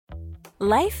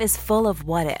Life is full of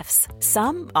what-ifs.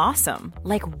 Some awesome,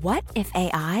 like what if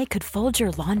AI could fold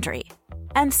your laundry?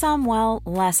 And some, well,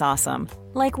 less awesome,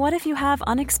 like what if you have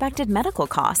unexpected medical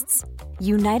costs?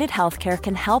 United Healthcare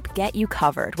can help get you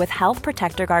covered with Health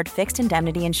Protector Guard fixed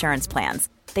indemnity insurance plans.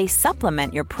 They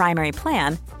supplement your primary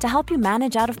plan to help you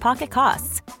manage out-of-pocket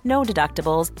costs. No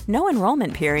deductibles, no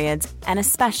enrollment periods, and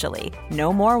especially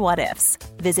no more what-ifs.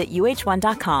 Visit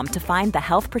uh1.com to find the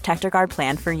Health Protector Guard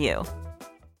plan for you.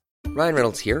 Ryan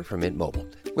Reynolds here from Mint Mobile.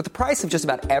 With the price of just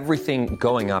about everything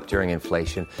going up during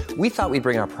inflation, we thought we'd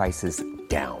bring our prices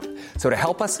down. So to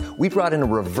help us, we brought in a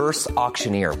reverse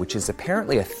auctioneer, which is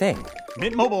apparently a thing.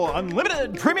 Mint Mobile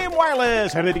Unlimited Premium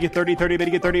Wireless. How to get 30, 30, bit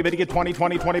to get 30, bit to get 20,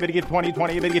 20, 20, bit to get 20,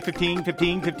 20, bit to get 15,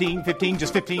 15, 15, 15,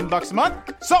 just $15 a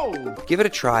month? Sold! Give it a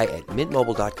try at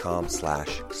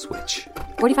mintmobile.com/switch.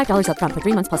 $45 up front for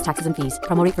 3 months plus taxes and fees.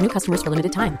 Promo rate for new customers for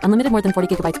limited time. Unlimited more than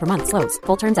 40 gigabytes per month. Slows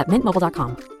full terms at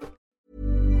mintmobile.com.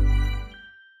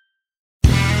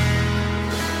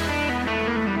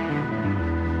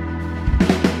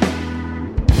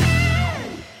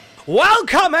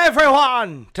 Welcome,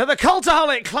 everyone, to the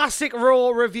Cultaholic Classic Raw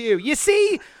Review. You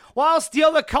see, whilst the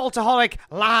other Cultaholic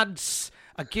lads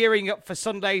are gearing up for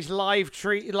Sunday's live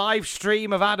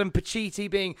stream of Adam Pacitti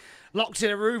being locked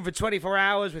in a room for 24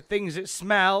 hours with things that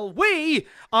smell, we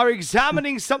are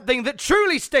examining something that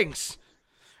truly stinks.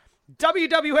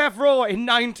 WWF Raw in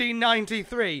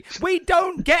 1993. We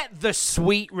don't get the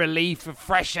sweet relief of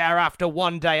fresh air after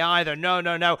one day either.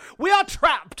 No. We are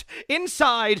trapped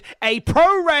inside a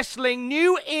pro wrestling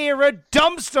new era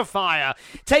dumpster fire,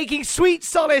 taking sweet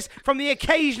solace from the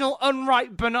occasional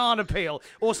unripe banana peel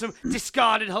or some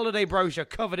discarded holiday brochure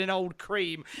covered in old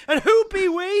cream. And who be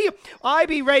we? I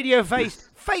be radio-faced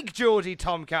fake Geordie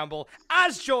Tom Campbell,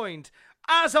 as joined,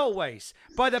 as always,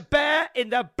 by the bear in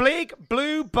the big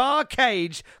blue bar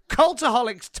cage,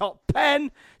 Cultaholic's top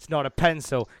pen. It's not a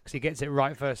pencil, because he gets it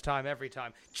right first time every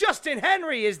time. Justin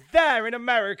Henry is there in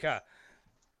America.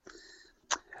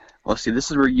 Well, see,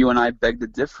 this is where you and I beg to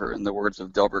differ, in the words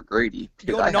of Delbert Grady.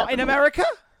 You're not in America?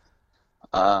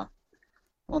 Well,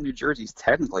 New Jersey's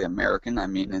technically American. I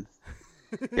mean,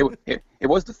 it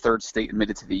was the third state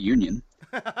admitted to the Union.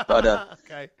 But,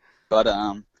 okay. But,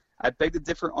 I beg to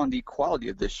differ on the quality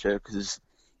of this show, because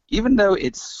even though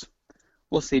it's,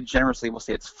 we'll say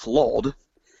it's flawed,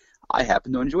 I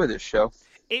happen to enjoy this show.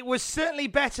 It was certainly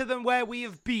better than where we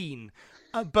have been,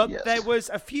 but Yes. There was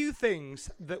a few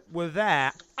things that were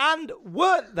there and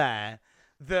weren't there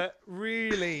that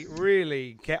really,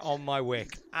 really get on my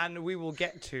wick, and we will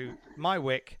get to my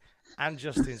wick and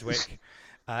Justin's wick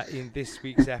in this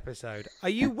week's episode. Are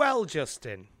you well,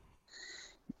 Justin?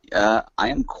 I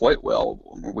am quite well.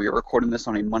 We are recording this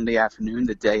on a Monday afternoon,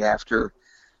 the day after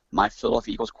my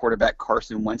Philadelphia Eagles quarterback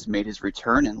Carson Wentz made his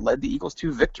return and led the Eagles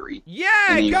to victory.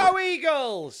 Yeah, go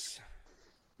Eagles!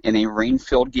 In a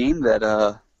rain-filled game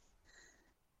that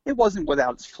it wasn't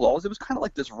without its flaws. It was kind of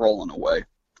like this rolling away.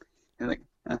 And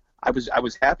I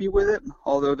was happy with it,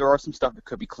 although there are some stuff that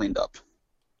could be cleaned up.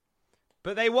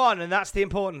 But they won, and that's the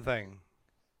important thing.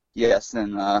 Yes,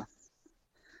 and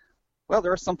well,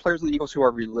 there are some players in the Eagles who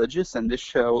are religious, and this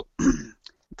show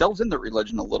delves into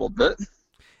religion a little bit.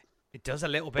 It does a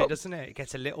little bit, doesn't it? It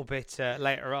gets a little bit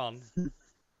later on.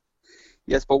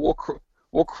 Yes, but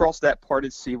we'll cross that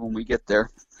parted sea when we get there.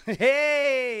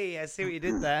 Hey, I see what you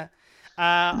did there.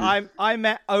 I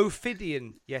met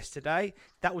Ophidian yesterday.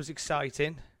 That was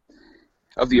exciting.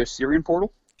 Of the Osirian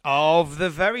portal? Of the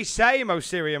very same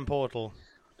Osirian portal.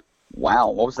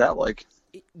 Wow, what was that like?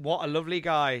 What a lovely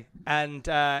guy. And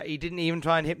he didn't even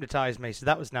try and hypnotize me, so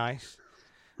that was nice.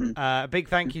 A big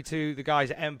thank you to the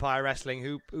guys at Empire Wrestling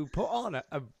who put on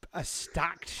a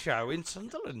stacked show in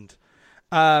Sunderland,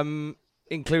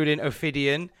 including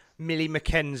Ophidian, Millie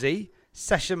McKenzie,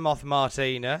 Session Moth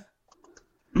Martina.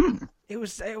 It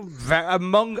was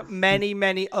among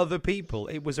many other people.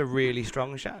 It was a really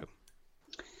strong show.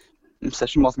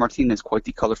 Session Moth Martina is quite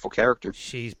the colorful character.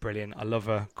 She's brilliant. I love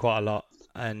her quite a lot.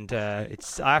 And I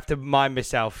have to mind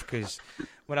myself, because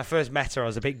when I first met her, I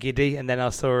was a bit giddy, and then I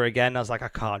saw her again. I was like, I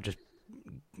can't just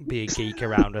be a geek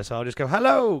around her, so I'll just go,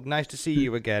 hello, nice to see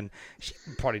you again. She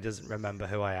probably doesn't remember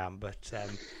who I am, but...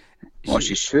 well,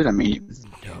 she should. I mean,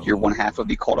 you're one half of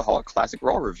the Cultaholic Classic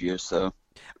Raw review, so...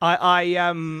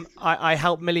 I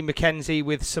helped Millie McKenzie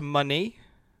with some money.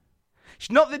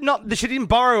 She didn't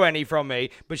borrow any from me,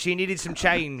 but she needed some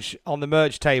change on the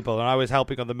merch table, and I was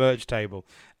helping on the merch table,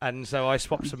 and so I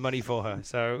swapped some money for her.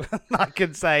 So I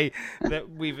can say that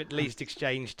we've at least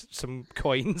exchanged some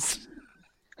coins.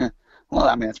 Well,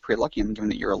 I mean, that's pretty lucky, given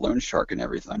that you're a loan shark and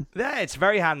everything. Yeah, it's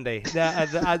very handy.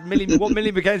 What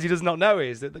Millie Mackenzie does not know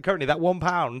is that currently that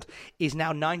 £1 is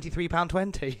now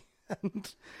 £93.20.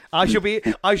 And I shall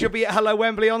be at Hello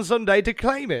Wembley on Sunday to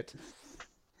claim it.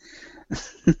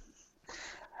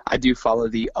 I do follow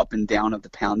the up and down of the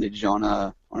poundage on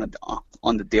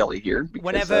the daily here. Because,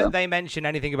 whenever they mention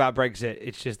anything about Brexit,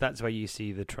 it's just that's where you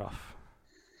see the trough.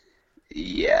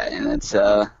 Yeah, and it's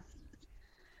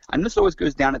and this always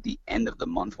goes down at the end of the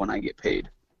month when I get paid.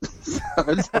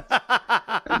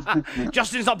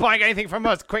 Justin's not buying anything from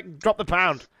us. Quick, drop the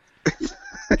pound.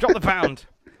 Drop the pound.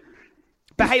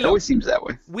 But hey, It look, always seems that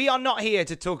way. we are not here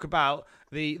to talk about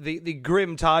the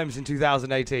grim times in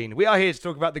 2018. We are here to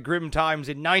talk about the grim times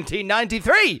in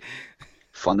 1993.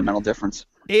 Fundamental difference.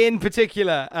 In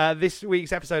particular, this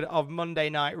week's episode of Monday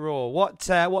Night Raw. What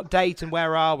date and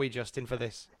where are we, Justin, for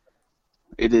this?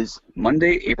 It is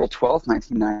Monday, April 12th,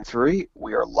 1993.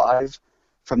 We are live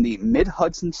from the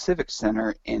Mid-Hudson Civic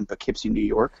Center in Poughkeepsie, New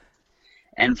York.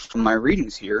 And from my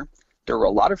readings here, there were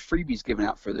a lot of freebies given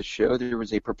out for the show. There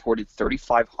was a purported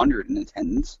 3,500 in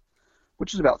attendance,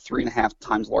 which is about 3.5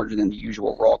 times larger than the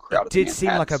usual Raw crowd. It did seem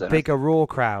like a bigger Raw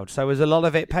crowd, so was a lot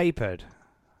of it papered?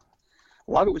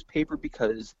 A lot of it was papered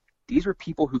because these were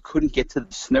people who couldn't get to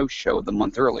the Snow Show the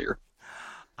month earlier.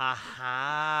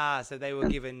 Aha! So they were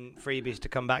given freebies to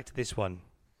come back to this one.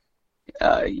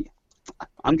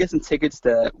 I'm guessing tickets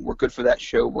that were good for that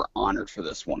show were honored for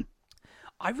this one.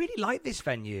 I really like this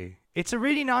venue. It's a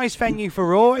really nice venue for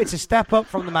Raw. It's a step up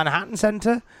from the Manhattan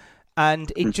Center,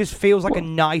 and it just feels like a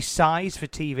nice size for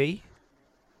TV.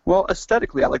 Well,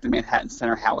 aesthetically, I like the Manhattan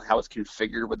Center, how it's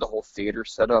configured with the whole theater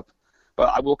setup. But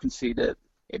I will concede that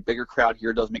a bigger crowd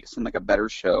here does make it seem like a better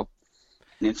show.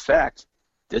 And in fact,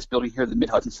 this building here, the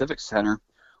Mid-Hudson Civic Center,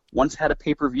 once had a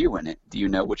pay-per-view in it. Do you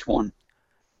know which one?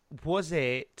 Was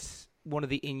it one of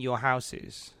the In Your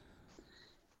Houses?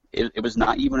 It was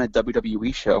not even a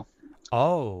WWE show.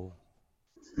 Oh.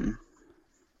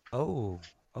 Oh,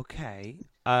 okay.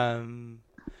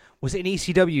 Was it an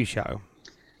ECW show?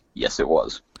 Yes, it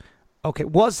was. Okay,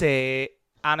 was it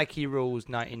Anarchy Rules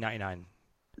 1999?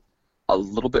 A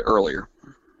little bit earlier.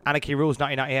 Anarchy Rules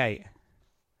 1998?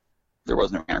 There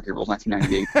was no Anarchy Rules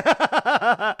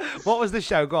 1998. What was the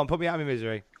show? Go on, put me out of my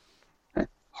misery.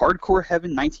 Hardcore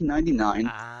Heaven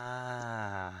 1999.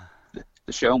 Ah.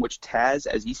 The show in which Taz,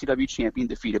 as ECW champion,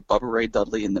 defeated Bubba Ray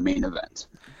Dudley in the main event.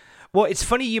 Well, it's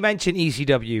funny you mention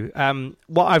ECW.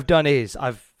 What I've done is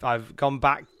I've gone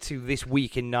back to this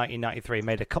week in 1993,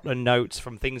 made a couple of notes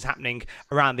from things happening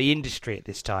around the industry at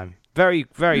this time. Very,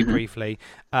 very briefly.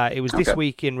 It was this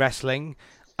week in wrestling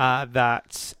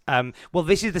that...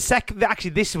 this is the second...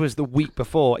 Actually, this was the week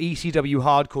before. ECW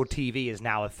Hardcore TV is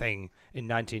now a thing in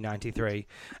 1993.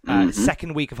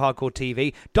 Second week of Hardcore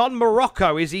TV. Don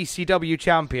Morocco is ECW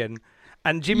champion.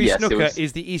 And Jimmy Snuka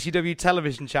is the ECW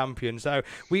television champion. So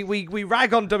we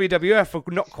rag on WWF for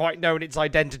not quite knowing its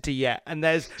identity yet. And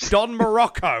there's Don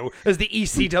Morocco as the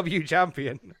ECW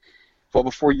champion. Well,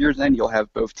 before year's end, you'll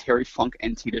have both Terry Funk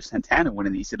and Tito Santana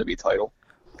winning the ECW title.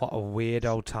 What a weird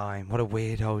old time. What a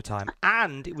weird old time.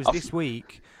 And it was this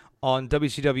week on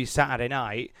WCW Saturday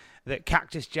Night that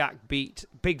Cactus Jack beat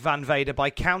Big Van Vader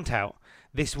by countout.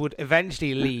 This would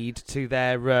eventually lead to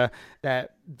their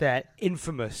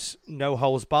infamous no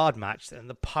holds barred match and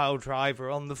the pile driver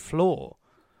on the floor.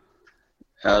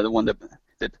 The one that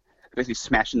basically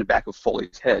smashed in the back of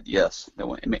Foley's head. Yes, that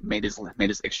one, it made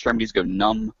his extremities go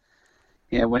numb.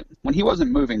 Yeah, when he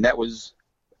wasn't moving, that was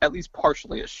at least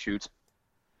partially a shoot.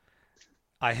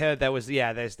 I heard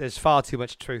there's far too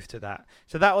much truth to that.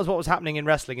 So that was what was happening in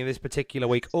wrestling in this particular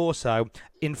week. Also,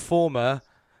 Informer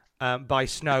by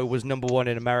Snow was number 1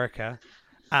 in America,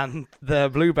 and the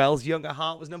Bluebells' Young at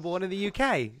Heart was number 1 in the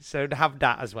UK. So to have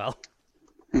that as well.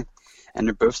 And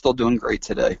they're both still doing great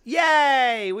today.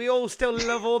 Yay! We all still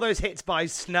love all those hits by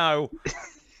Snow.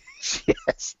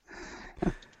 Yes.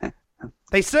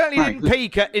 They certainly didn't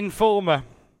peak at Informer.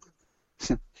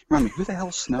 Remind me, who the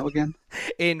hell's Snow again?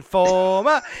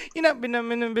 Informer, and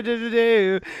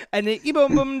it you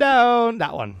boom boom down.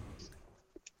 That one.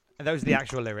 And those are the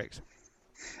actual lyrics.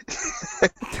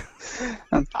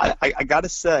 I gotta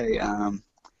say,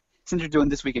 since you're doing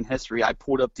This Week in History, I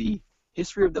pulled up the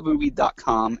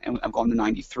historyofWWE.com, and I'm going to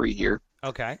 93 here.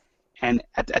 Okay. And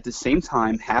at the same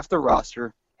time, half the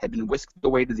roster had been whisked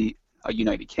away to the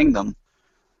United Kingdom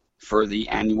for the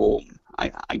annual,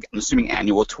 I'm assuming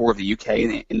annual tour of the UK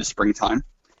in the springtime.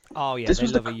 Oh yeah, they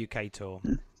love a UK tour.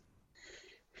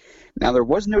 Now there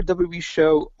was no WWE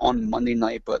show on Monday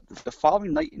night, but the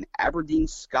following night in Aberdeen,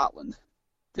 Scotland,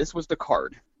 this was the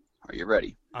card. Are you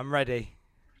ready? I'm ready.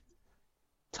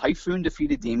 Typhoon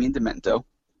defeated Damien Demento.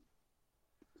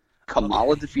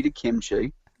 Kamala defeated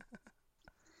Kimchi.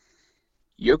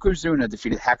 Yokozuna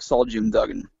defeated Hacksaw Jim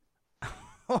Duggan.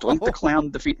 Doink the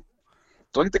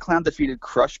Clown defeated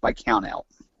Crush by countout.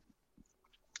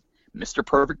 Mr.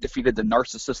 Perfect defeated the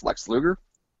narcissist Lex Luger.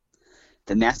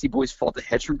 The Nasty Boys fought the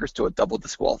Headshrinkers to a double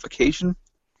disqualification.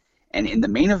 And in the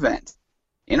main event,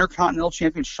 Intercontinental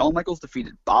Champion Shawn Michaels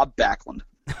defeated Bob Backlund.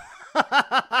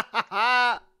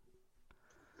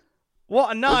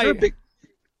 What a night!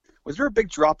 Was there a big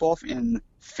drop-off in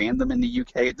fandom in the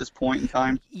UK at this point in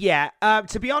time? Yeah,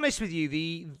 to be honest with you,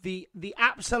 the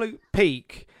absolute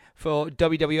peak for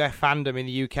WWF fandom in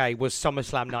the UK was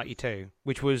SummerSlam '92,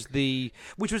 which was the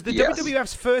Yes.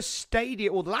 WWF's first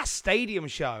stadium or the last stadium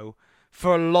show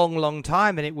for a long, long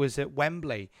time, and it was at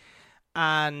Wembley.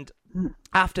 And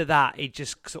after that, it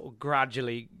just sort of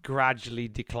gradually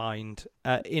declined.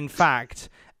 In fact,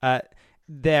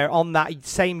 they're on that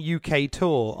same UK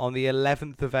tour on the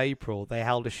 11th of April. They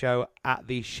held a show at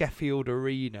the Sheffield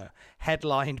Arena,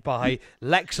 headlined by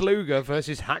Lex Luger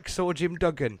versus Hacksaw Jim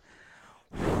Duggan.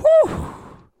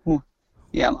 Whew.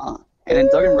 Yeah, and then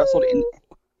Duggan wrestled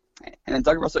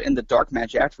in the dark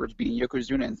match afterwards, beating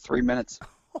Yokozuna in 3 minutes.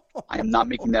 I am not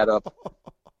making that up.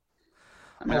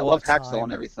 I mean, I love Hacksaw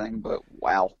and everything, but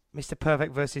wow. Mr.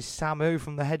 Perfect versus Samu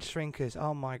from the Headshrinkers.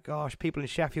 Oh my gosh, people in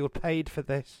Sheffield paid for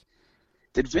this.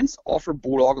 Did Vince offer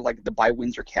Bulldog to buy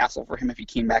Windsor Castle for him if he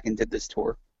came back and did this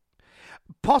tour?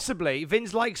 Possibly.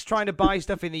 Vince likes trying to buy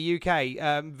stuff in the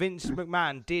UK. Vince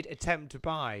McMahon did attempt to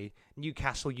buy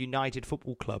Newcastle United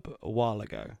Football Club a while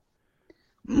ago.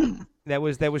 There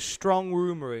was strong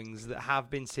rumourings that have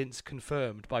been since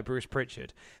confirmed by Bruce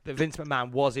Pritchard that Vince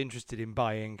McMahon was interested in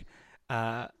buying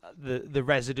the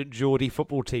resident Geordie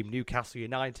football team, Newcastle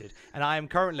United. And I am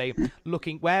currently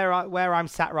looking where I'm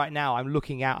sat right now. I'm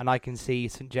looking out and I can see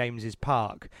St James's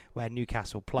Park where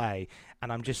Newcastle play,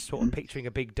 and I'm just sort of picturing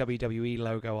a big WWE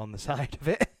logo on the side of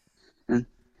it. And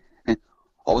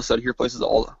all of a sudden, here places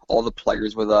all the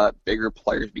players with bigger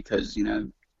players because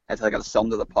that's how they got to sell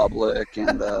them to the public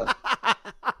and.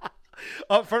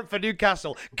 Up front for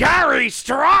Newcastle, Gary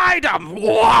Stridham.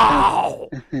 Wow.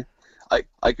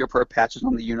 Ico patches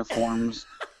on the uniforms.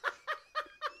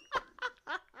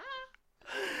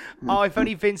 Oh, if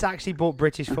only Vince actually bought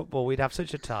British football, we'd have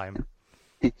such a time.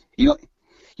 You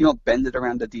don't bend it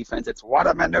around the defense. It's what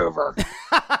a maneuver.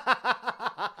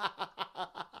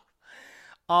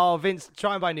 Oh, Vince,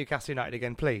 try and buy Newcastle United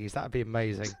again, please. That'd be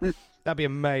amazing. That'd be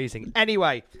amazing.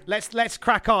 Anyway, let's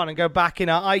crack on and go back in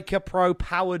our Ica Pro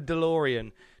powered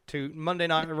DeLorean to Monday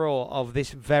Night Raw of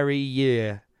this very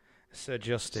year, Sir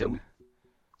Justin.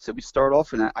 So we start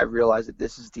off, and I realize that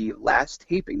this is the last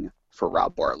taping for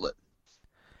Rob Bartlett.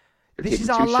 This is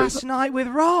our last night with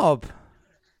Rob.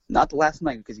 Not the last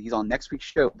night, because he's on next week's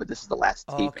show, but this is the last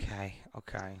taping.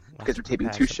 Okay. Because we're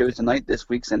taping two shows tonight. This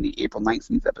week's and the April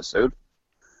 19th episode,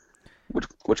 which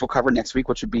we'll cover next week,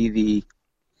 which would be the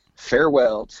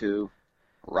farewell to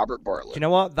Robert Bartlett. Do you know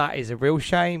what? That is a real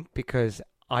shame, because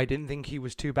I didn't think he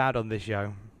was too bad on this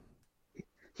show.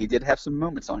 He did have some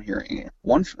moments on here.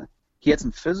 He had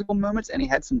some physical moments, and he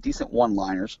had some decent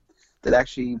one-liners that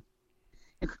actually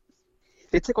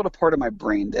they tickled a part of my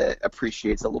brain that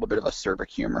appreciates a little bit of acerbic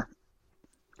humor.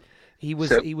 He was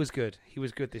good. He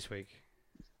was good this week.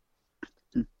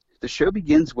 The show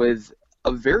begins with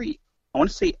a very, I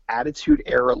want to say, Attitude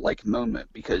Era-like moment,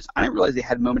 because I didn't realize they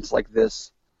had moments like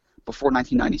this before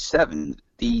 1997.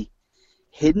 The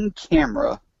hidden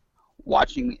camera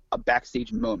watching a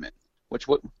backstage moment, which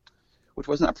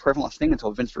wasn't a prevalent thing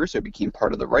until Vince Russo became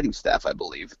part of the writing staff, I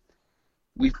believe.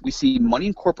 We see Money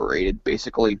Incorporated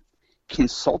basically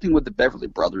consulting with the Beverly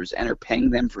Brothers and are paying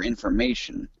them for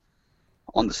information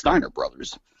on the Steiner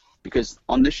Brothers, because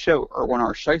on this show, Erwin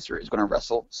R. Scheisser is going to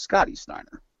wrestle Scotty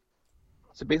Steiner.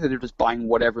 So basically they're just buying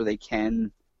whatever they can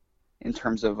in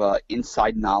terms of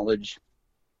inside knowledge.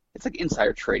 It's like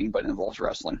insider trading, but it involves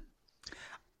wrestling.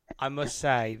 I must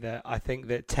say that I think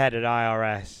that Ted at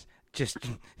IRS just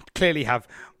clearly have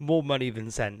more money than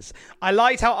sense. I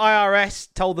liked how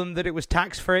IRS told them that it was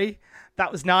tax-free.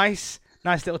 That was nice.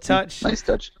 Nice little touch. Nice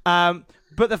touch.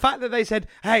 But the fact that they said,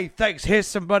 hey, thanks, here's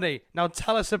some money. Now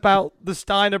tell us about the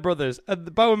Steiner brothers.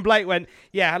 And Bo and Blake went,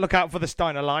 yeah, look out for the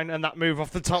Steiner line and that move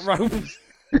off the top rope.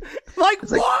 Like,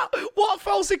 what? What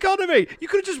false economy? You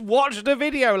could have just watched the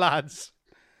video, lads.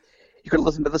 You could have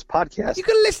listened to this podcast. You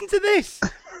could have listened to this.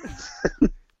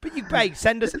 But you, hey,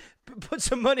 send us, put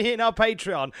some money in our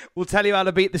Patreon. We'll tell you how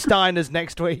to beat the Steiners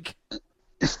next week.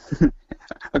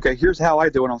 Okay, here's how I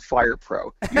do it on Fire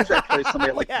Pro. Usually I play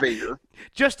somebody like Yeah. Vader.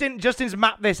 Justin's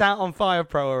mapped this out on Fire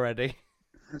Pro already.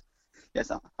 Yes,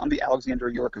 I'm the Alexander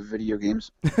York of video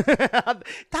games.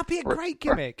 That'd be a great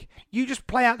gimmick. You just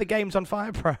play out the games on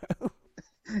Fire Pro.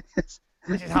 This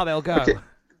is how they'll go.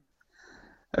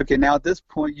 Okay, now at this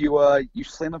point, you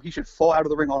slam up. He should fall out of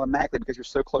the ring automatically because you're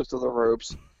so close to the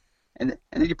ropes. And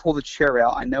then you pull the chair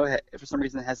out. I know for some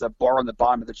reason it has a bar on the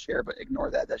bottom of the chair, but ignore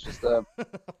that. That's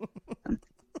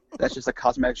just a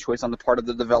cosmetic choice on the part of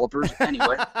the developers.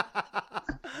 Anyway.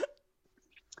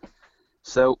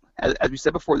 So, as we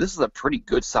said before, this is a pretty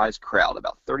good-sized crowd,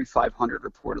 about 3,500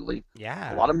 reportedly.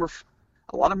 Yeah. A lot of them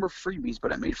are freebies,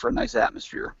 but it made for a nice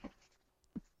atmosphere.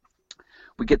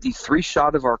 We get the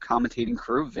 3-shot of our commentating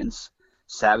crew, Vince,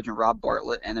 Savage, and Rob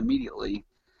Bartlett, and immediately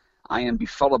I am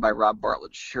befuddled by Rob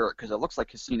Bartlett's shirt because it looks like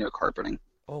casino carpeting.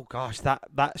 Oh, gosh, that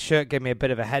shirt gave me a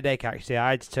bit of a headache, actually.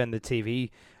 I had to turn the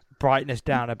TV brightness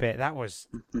down a bit.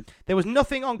 There was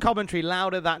nothing on commentary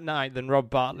louder that night than Rob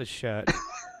Bartlett's shirt.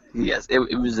 Yes, it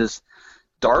was this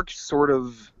dark sort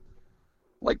of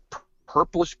like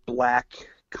purplish black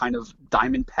kind of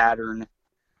diamond pattern.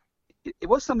 It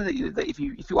was something that if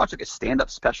you watch like a stand-up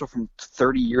special from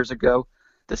 30 years ago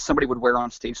that somebody would wear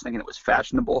on stage thinking it was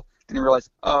fashionable, then you realize,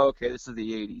 oh, okay, this is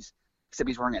the 80s, except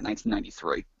he's wearing it in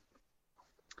 1993.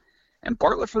 And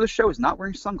Bartlett for the show is not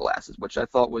wearing sunglasses, which I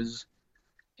thought was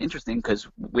interesting because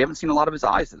we haven't seen a lot of his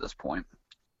eyes at this point.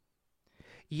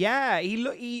 Yeah,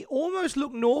 he almost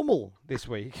looked normal this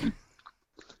week.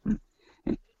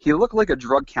 He looked like a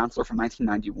drug counselor from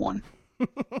 1991.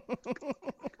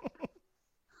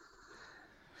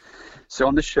 So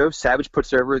on the show, Savage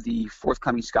puts over the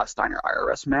forthcoming Scott Steiner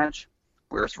IRS match,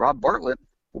 whereas Rob Bartlett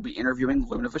will be interviewing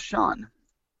Luna Vachon.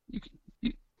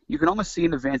 You can almost see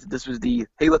in advance that this was the,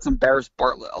 hey, let's embarrass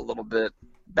Bartlett a little bit,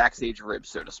 backstage rib,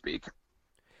 so to speak.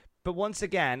 But once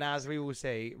again, as we will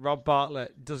see, Rob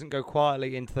Bartlett doesn't go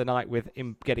quietly into the night with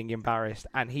him getting embarrassed,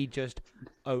 and he just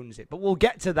owns it. But we'll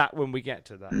get to that when we get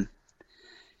to that.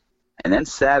 And then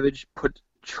Savage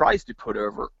tries to put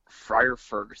over Friar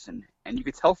Ferguson, and you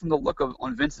could tell from the look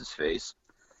on Vince's face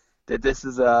that this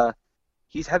is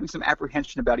he's having some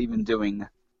apprehension about even doing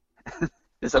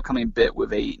this upcoming bit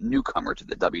with a newcomer to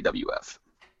the WWF.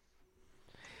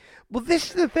 Well, this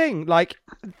is the thing. Like,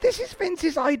 this is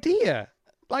Vince's idea.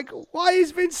 Like, why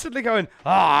is Vince suddenly going,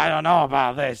 I don't know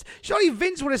about this? Surely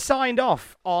Vince would have signed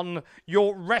off on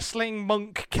your wrestling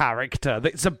monk character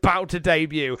that's about to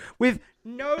debut with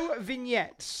no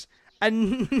vignettes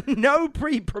and no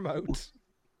pre-promote.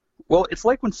 Well, it's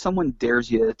like when someone dares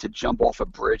you to jump off a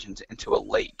bridge into a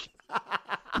lake.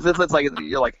 It's like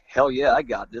you're like, hell yeah, I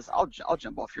got this. I'll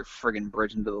jump off your friggin'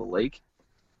 bridge into the lake.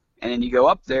 And then you go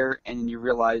up there and you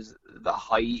realize the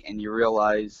height and you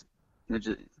realize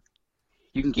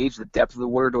you can gauge the depth of the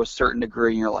water to a certain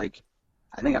degree, and you're like,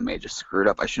 I think I may have just screwed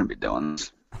up. I shouldn't be doing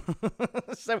this.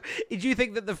 So, did you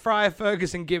think that the Friar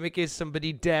Ferguson gimmick is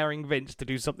somebody daring Vince to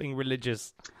do something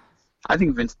religious? I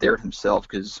think Vince dared himself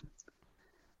because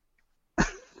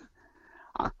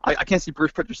I can't see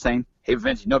Bruce Pritchard saying, hey,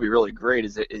 Vince, you know what'd be really great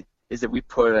is that we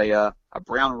put a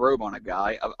brown robe on a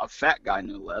guy, a fat guy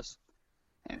no less,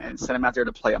 and send him out there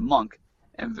to play a monk.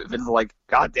 And Vince is like,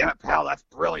 God damn it, pal, that's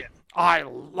brilliant. I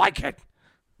like it.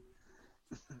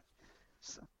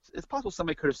 It's possible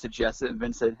somebody could have suggested it, and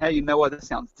Vince said, hey, you know what, this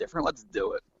sounds different, let's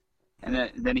do it. And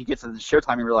then he gets to the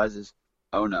showtime and realizes,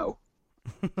 oh no.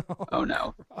 Oh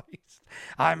no. Christ.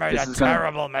 I made a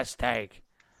terrible mistake.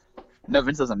 No,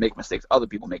 Vince doesn't make mistakes. Other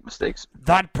people make mistakes.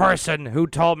 That person who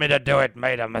told me to do it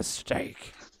made a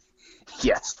mistake.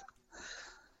 Yes.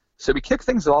 So we kick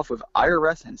things off with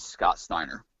IRS and Scott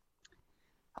Steiner.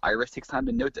 IRS takes time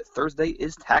to note that Thursday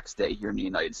is tax day here in the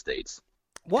United States.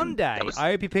 One day,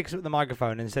 I hope he picks up the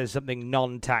microphone and says something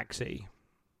non-taxy.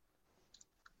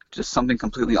 Just something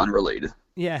completely unrelated.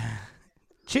 Yeah.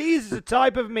 Cheese is a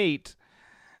type of meat.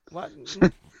 What?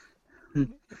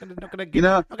 Not going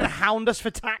to hound us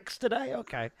for tax today?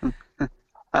 Okay.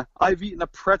 I've eaten a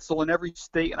pretzel in every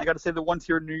state, and I got to say the ones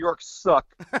here in New York suck.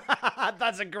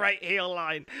 That's a great heel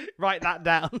line. Write that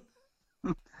down.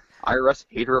 IRS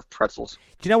hater of pretzels.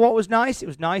 Do you know what was nice? It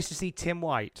was nice to see Tim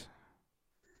White.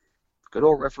 Good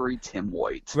old referee Tim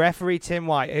White. Referee Tim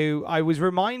White, who I was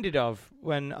reminded of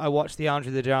when I watched the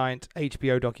Andre the Giant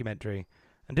HBO documentary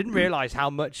and didn't realize how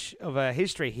much of a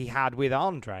history he had with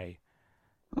Andre.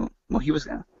 Well, he was,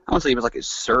 I won't say he was like his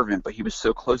servant, but he was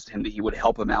so close to him that he would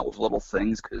help him out with little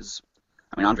things because,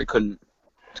 Andre couldn't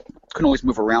always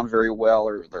move around very well,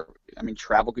 or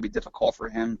travel could be difficult for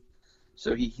him.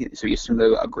 So he assumed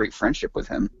a great friendship with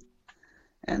him.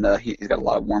 And he's got a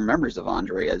lot of warm memories of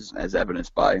Andre, as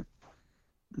evidenced by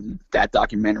that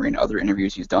documentary and other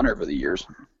interviews he's done over the years.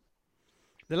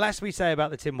 The less we say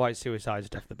about the Tim White suicide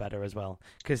stuff, the better as well.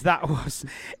 Because that was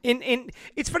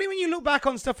It's funny when you look back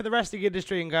on stuff in the wrestling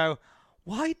industry and go,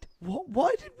 why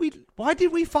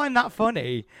did we find that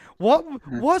funny?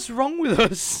 What's wrong with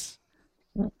us?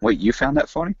 Wait, you found that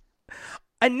funny?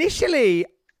 Initially,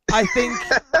 I think.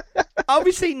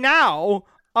 Obviously, now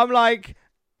I'm like.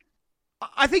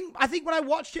 I think when I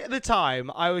watched it at the time,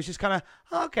 I was just kind of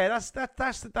okay.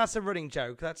 That's a running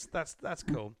joke. That's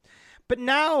cool. But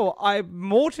now I'm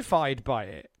mortified by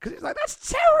it because it's like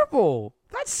that's terrible.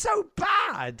 That's so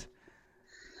bad.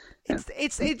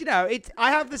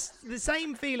 I have the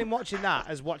same feeling watching that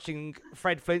as watching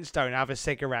Fred Flintstone have a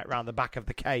cigarette round the back of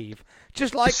the cave.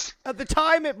 Just like at the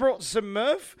time it brought some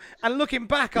mirth, and looking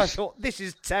back, I thought this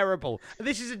is terrible.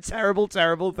 This is a terrible,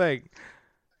 terrible thing.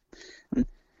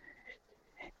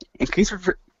 In case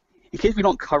we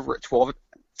don't cover it 12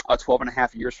 and a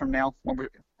half years from now, when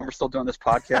we're still doing this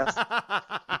podcast,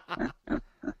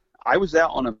 I was out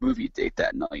on a movie date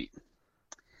that night,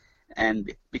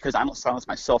 and because I don't silence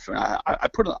my cell phone, I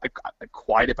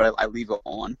quiet it, but I leave it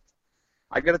on.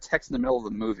 I got a text in the middle of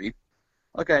the movie.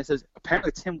 A guy says,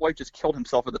 apparently Tim White just killed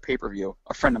himself at the pay-per-view.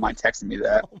 A friend of mine texted me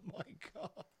that. Oh my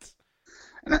god!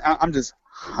 And I'm just,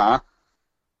 huh?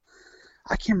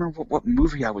 I can't remember what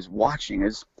movie I was watching.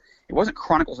 It wasn't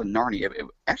Chronicles of Narnia.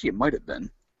 It might have been.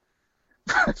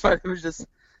 But it was just,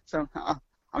 so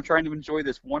I'm trying to enjoy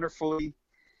this wonderfully,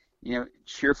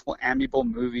 cheerful, amiable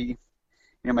movie.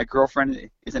 My girlfriend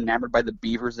is enamored by the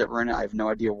beavers that were in it. I have no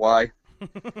idea why.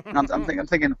 And I'm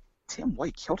thinking, Tim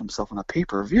White killed himself on a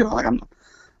pay-per-view. I'm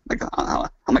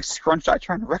scrunched out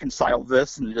trying to reconcile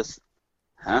this and just,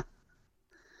 huh?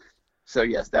 So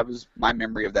yes, that was my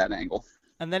memory of that angle.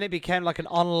 And then it became like an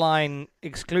online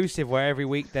exclusive where every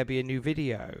week there'd be a new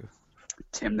video.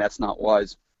 Tim, that's not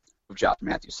wise. With Josh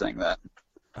Matthews saying that.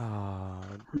 Oh,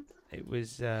 it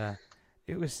was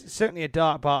certainly a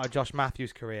dark part of Josh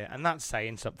Matthews' career, and that's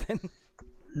saying something.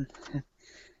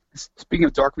 Speaking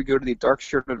of dark, we go to the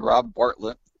dark-shirted Rob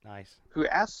Bartlett. Nice. Who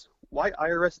asks why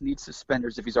IRS needs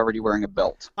suspenders if he's already wearing a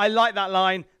belt. I like that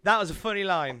line. That was a funny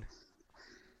line.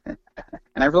 And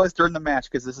I realized during the match,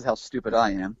 because this is how stupid I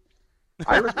am,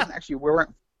 Iris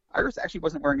actually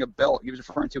wasn't wearing a belt. He was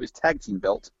referring to his tag team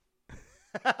belt.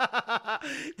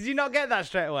 Did you not get that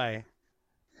straight away?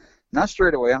 Not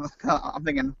straight away. I'm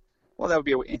thinking, well, that would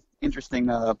be an interesting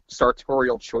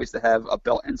sartorial choice to have a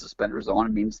belt and suspenders on.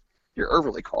 It means you're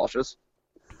overly cautious.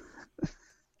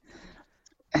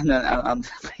 And then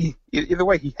either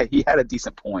way, he had a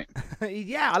decent point.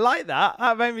 Yeah, I like that.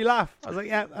 That made me laugh. I was like,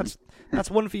 yeah, that's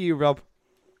one for you, Rob.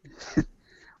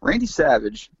 Randy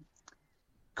Savage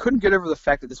couldn't get over the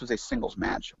fact that this was a singles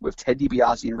match with Ted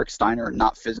DiBiase and Rick Steiner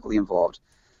not physically involved,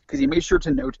 because he made sure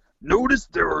to notice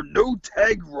there are no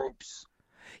tag ropes.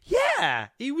 Yeah,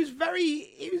 he was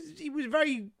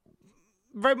very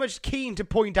much keen to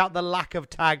point out the lack of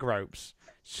tag ropes.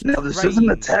 Now this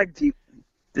isn't a tag team.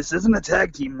 This isn't a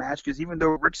tag team match, because even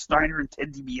though Rick Steiner and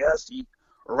Ted DiBiase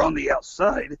are on the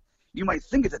outside, you might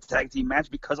think it's a tag team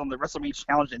match because on the WrestleMania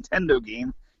Challenge Nintendo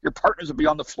game, your partners will be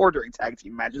on the floor during tag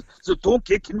team matches, so don't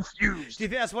get confused. Do you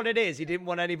think that's what it is? He didn't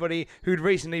want anybody who'd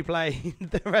recently played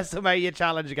the WrestleMania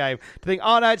Challenge game to think,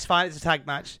 oh no, it's fine, it's a tag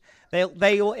match.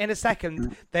 They'll in a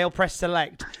second, they'll press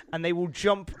select, and they will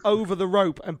jump over the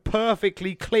rope and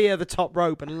perfectly clear the top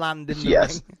rope and land in the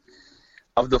ring.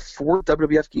 Of the 4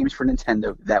 WWF games for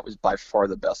Nintendo, that was by far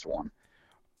the best one.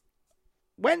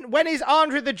 When is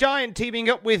Andre the Giant teaming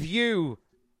up with you?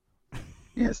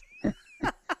 Yes.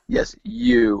 Yes,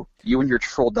 you and your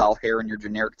troll doll hair and your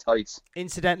generic tights.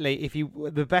 Incidentally,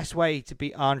 the best way to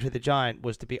beat Andre the Giant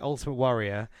was to be Ultimate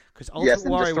Warrior, because Ultimate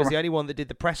Warrior was the only one that did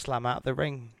the press slam out of the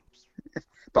ring.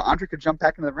 But Andre could jump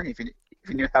back into the ring if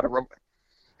he knew how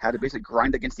to basically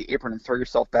grind against the apron and throw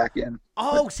yourself back in.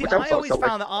 Oh, I always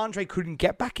found that Andre couldn't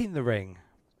get back in the ring.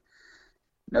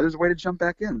 No, there's a way to jump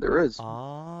back in. There is.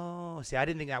 Oh, see, I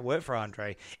didn't think that worked for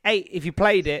Andre. Hey, if you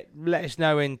played it, let us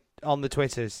know on the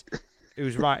Twitters.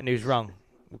 Who's right and who's wrong.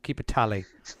 We'll keep a tally.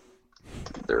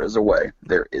 There is a way.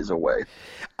 There is a way.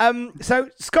 So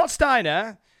Scott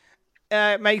Steiner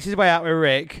makes his way out with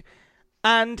Rick,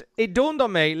 and it dawned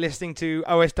on me listening to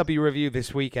OSW Review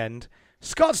this weekend,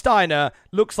 Scott Steiner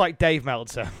looks like Dave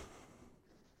Meltzer.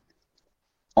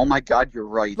 Oh my God, you're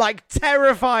right. Like,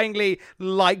 terrifyingly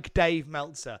like Dave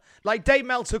Meltzer. Like Dave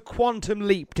Meltzer quantum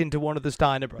leaped into one of the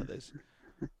Steiner brothers.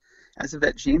 As if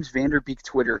that James Vanderbeek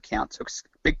Twitter account took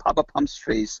Big Papa Pump's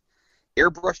face,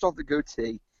 airbrushed off the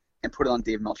goatee, and put it on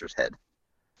Dave Meltzer's head.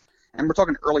 And we're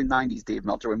talking early 90s Dave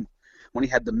Meltzer when he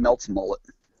had the Melts mullet.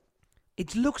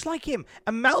 It looks like him.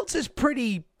 And Meltzer's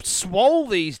pretty swole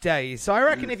these days. So I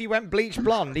reckon if he went bleach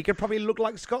blonde, he could probably look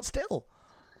like Scott Still.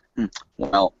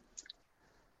 Well,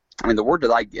 I mean, the word that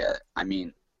I get,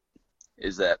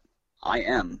 is that I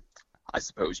am, I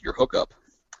suppose, your hookup.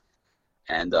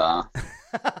 And, that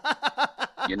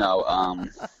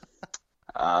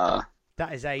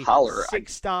is a holler,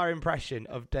 6-star impression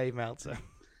of Dave Meltzer.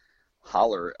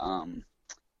 Holler,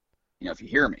 if you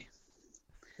hear me.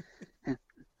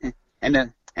 And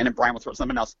then Brian will throw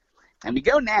something else. And we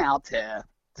go now to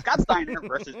Scott Steiner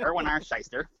versus Erwin R.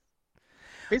 Shyster.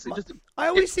 Basically, I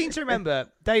always seem to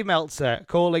remember Dave Meltzer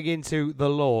calling into the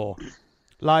law,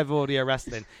 live audio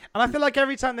wrestling. And I feel like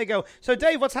every time they go, so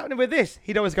Dave, what's happening with this?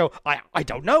 He'd always go, I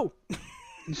don't know.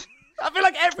 I feel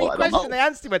like every question they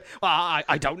answered him went, well,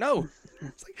 I don't know.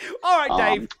 It's like, all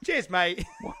right, Dave. Cheers, mate.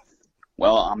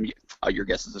 Well, your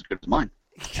guess is as good as mine.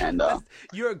 And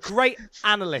you're a great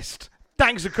analyst.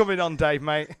 Thanks for coming on, Dave,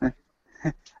 mate.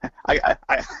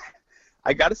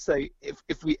 I gotta say,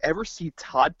 if we ever see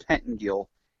Todd Pettengill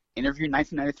interview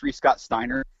 1993 Scott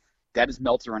Steiner, that is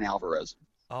Meltzer and Alvarez.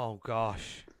 Oh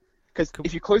gosh. Because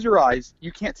if you close your eyes,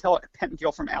 you can't tell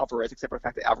Pettengill from Alvarez except for the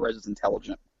fact that Alvarez is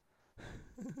intelligent.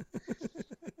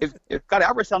 if God,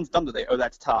 Alvarez sounds dumb today, oh,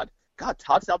 that's Todd. God,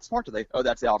 Todd sounds smart today, oh,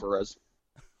 that's Alvarez.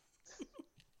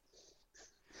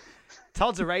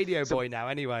 Todd's a radio boy now,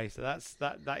 anyway, so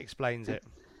that explains it.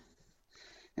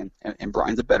 And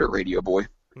Brian's a better radio boy.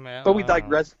 Yeah, but we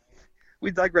digress.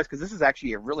 We digress because this is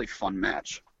actually a really fun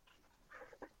match.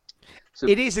 So,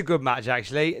 it is a good match,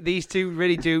 actually. These two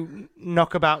really do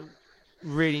knock about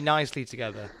really nicely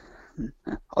together.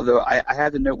 Although I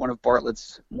had to note one of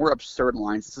Bartlett's more absurd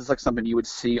lines. This is like something you would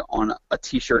see on a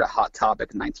T-shirt at Hot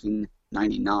Topic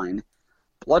 1999.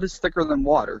 Blood is thicker than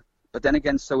water, but then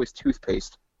again, so is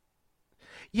toothpaste.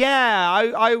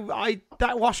 Yeah, I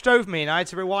that washed over me, and I had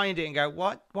to rewind it and go,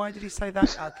 "What? Why did he say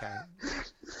that?" Okay,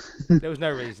 there was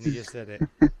no reason. He just said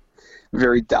it.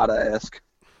 Very Dada-esque.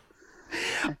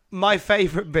 My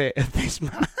favourite bit of this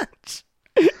match,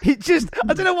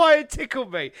 I don't know why it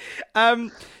tickled me.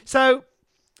 So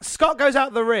Scott goes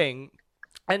out the ring,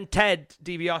 and Ted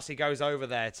DiBiase goes over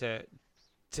there to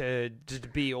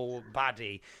be all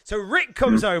baddie. So Rick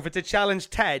comes over to challenge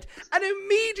Ted, and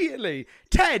immediately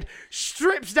Ted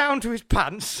strips down to his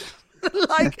pants.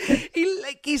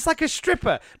 He's like a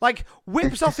stripper. Like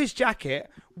whips off his jacket,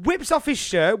 whips off his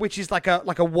shirt, which is like a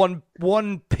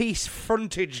one piece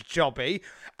frontage jobby,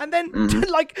 and then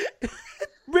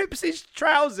rips his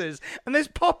trousers, and there's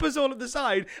poppers all at the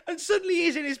side, and suddenly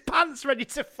he's in his pants ready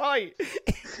to fight.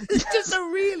 It's just a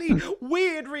really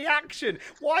weird reaction.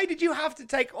 Why did you have to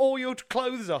take all your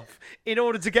clothes off in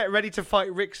order to get ready to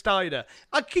fight Rick Steiner?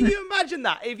 Can you imagine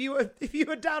that? If you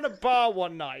were down a bar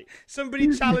one night,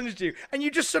 somebody challenged you, and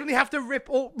you just suddenly have to rip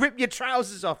your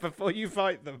trousers off before you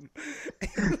fight them.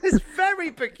 It's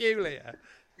very peculiar.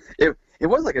 It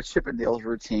was like a Chippendales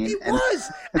routine.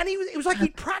 It was like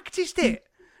he'd practiced it.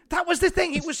 That was the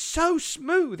thing. It was so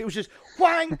smooth. It was just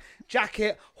whang,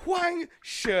 jacket, whang,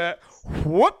 shirt,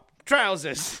 whoop,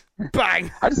 trousers,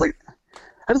 bang. I just like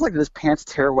that his pants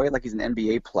tear away like he's an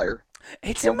NBA player.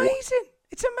 It's amazing.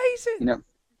 It's amazing.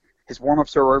 His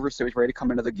warm-ups are over, so he's ready to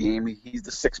come into the game. He's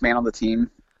the sixth man on the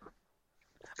team.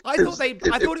 I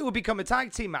thought it would become a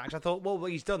tag team match. I thought, well,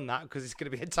 he's done that because it's going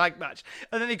to be a tag match.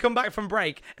 And then they come back from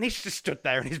break, and he's just stood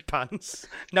there in his pants.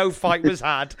 No fight was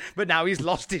had, but now he's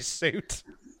lost his suit.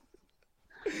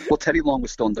 Well, Teddy Long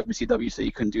was still in WCW, so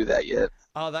he couldn't do that yet.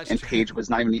 Oh, that's and true. Paige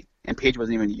wasn't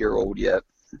even a year old yet.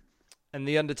 And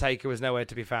the Undertaker was nowhere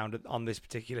to be found on this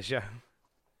particular show.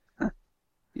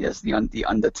 Yes, the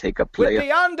Undertaker player. With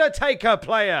the Undertaker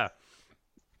player.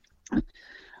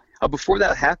 Before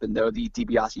that happened, though, the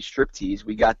DiBiase striptease,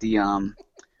 we got a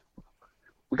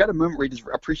moment where you just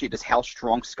appreciate just how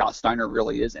strong Scott Steiner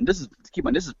really is. And this is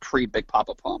pre-Big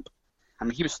Papa Pump. I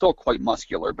mean, he was still quite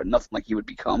muscular, but nothing like he would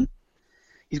become.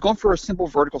 He's going for a simple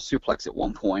vertical suplex at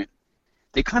one point.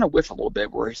 They kind of whiff a little bit,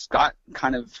 where Scott he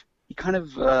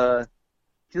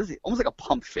does almost like a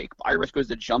pump fake. But Iris goes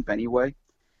to jump anyway,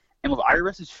 and with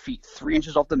Iris's feet 3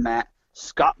 inches off the mat,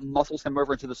 Scott muscles him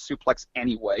over into the suplex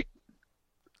anyway.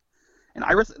 And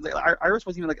Iris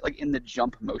wasn't even like in the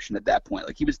jump motion at that point.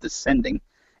 Like he was descending,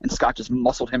 and Scott just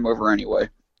muscled him over anyway.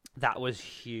 That was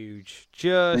huge,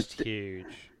 just huge.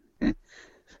 I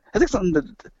think something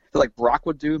that like Brock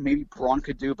would do, maybe Braun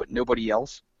could do, but nobody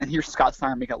else. And here's Scott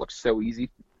Steiner make it look so easy.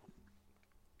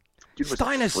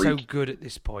 Steiner's so good at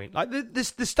this point. Like the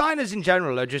Steiners in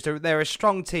general are they're a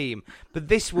strong team, but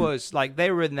this was like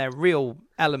they were in their real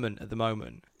element at the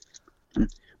moment.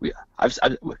 I've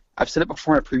said it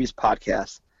before in a previous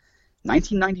podcast.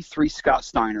 1993 Scott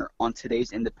Steiner on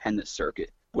today's independent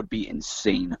circuit would be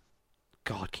insane.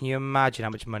 God, can you imagine how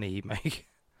much money he'd make?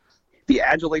 The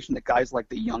adulation that guys like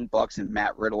the Young Bucks and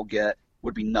Matt Riddle get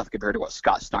would be nothing compared to what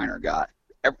Scott Steiner got.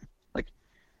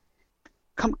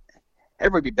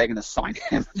 Everybody be begging to sign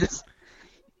him.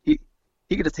 He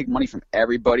could just take money from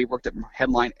everybody. Worked at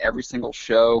headline every single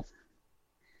show.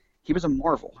 He was a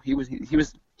marvel. He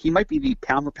might be the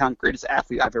pound for pound greatest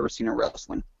athlete I've ever seen in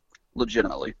wrestling,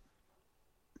 legitimately.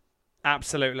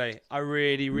 Absolutely, I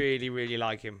really, really, really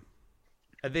like him.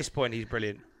 At this point, he's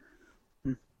brilliant.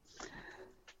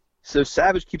 So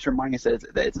Savage keeps reminding us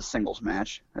that it's a singles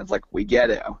match. It's like, we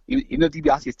get it. Even though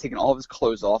DiBiase has taken all of his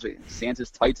clothes off, sans his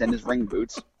tights and his ring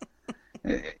boots,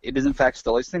 it is in fact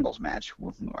still a singles match.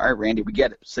 All right, Randy, we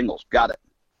get it. Singles, got it.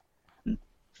 And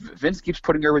Vince keeps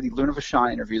putting her with the Luna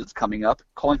Vachon interview that's coming up,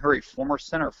 calling her a former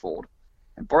centerfold.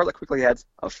 And Bartlett quickly adds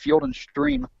a field and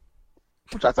stream,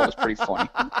 which I thought was pretty funny.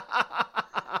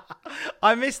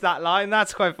 I missed that line.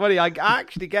 That's quite funny. I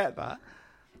actually get that.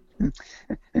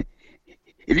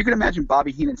 If you can imagine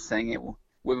Bobby Heenan saying it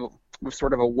with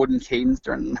sort of a wooden cadence,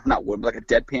 or not wooden, but like a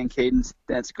deadpan cadence,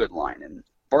 then it's a good line. And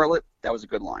Bartlett, that was a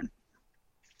good line.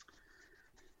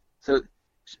 So,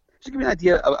 just to give you an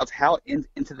idea of how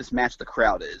into this match the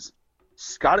crowd is,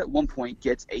 Scott at one point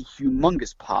gets a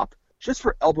humongous pop just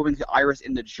for elbowing the Iris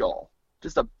in the jaw.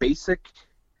 Just a basic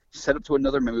setup to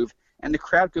another move, and the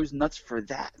crowd goes nuts for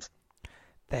that.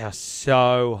 They are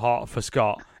so hot for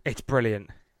Scott. It's brilliant.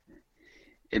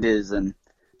 It is, and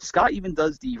Scott even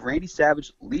does the Randy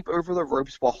Savage leap over the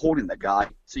ropes while holding the guy,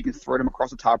 so you can throw him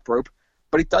across the top rope,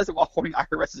 but he does it while holding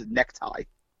IRS's necktie.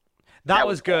 That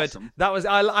was good. Awesome. That was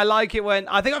I like it when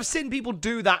I think I've seen people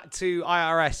do that to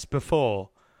IRS before.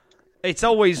 It's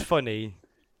always funny.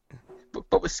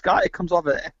 But with Scott, it comes off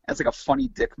as like a funny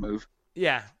dick move.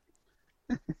 Yeah.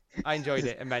 I enjoyed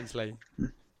it immensely.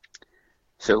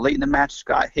 So late in the match,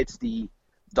 Scott hits the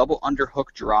double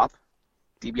underhook drop.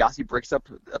 DiBiase breaks up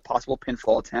a possible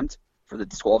pinfall attempt for the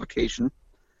disqualification.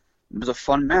 It was a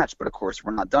fun match, but of course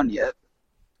we're not done yet.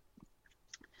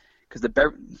 Because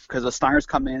the Steiners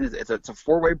come in, it's a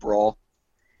four-way brawl.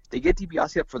 They get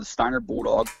DiBiase up for the Steiner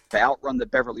Bulldog. They outrun the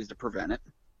Beverleys to prevent it.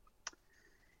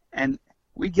 And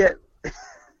we get...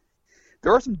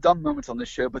 There are some dumb moments on this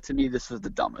show, but to me this was the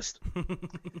dumbest.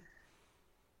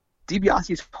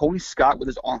 DiBiase is holding Scott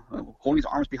with holding his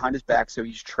arms behind his back, so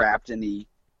he's trapped in a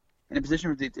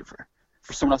position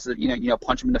for someone else to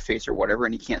punch him in the face or whatever,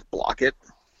 and he can't block it.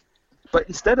 But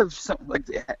instead of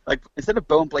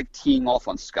Bo and Blake teeing off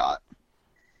on Scott,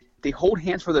 they hold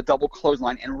hands for the double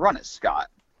clothesline and run at Scott.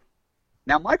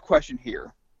 Now my question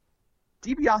here,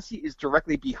 DiBiase is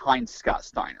directly behind Scott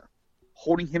Steiner,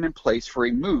 holding him in place for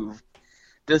a move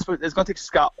that's going to take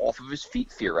Scott off of his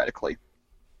feet theoretically.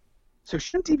 So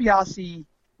shouldn't DiBiase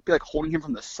be like holding him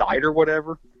from the side or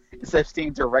whatever, instead of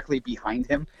staying directly behind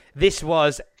him?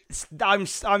 I'm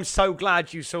so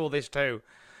glad you saw this too,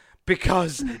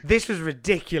 because this was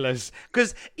ridiculous.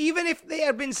 Because even if they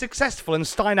had been successful and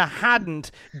Steiner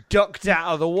hadn't ducked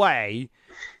out of the way,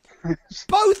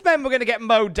 both men were going to get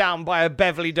mowed down by a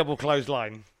Beverly double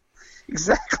clothesline.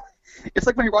 Exactly. It's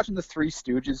like when you're watching The Three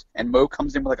Stooges and Mo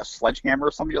comes in with like a sledgehammer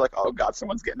or something. You're like, oh god,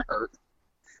 someone's getting hurt.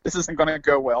 This isn't going to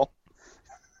go well.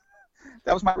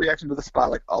 That was my reaction to the spot.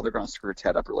 Like, oh, they're going to screw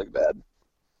Ted up really bad.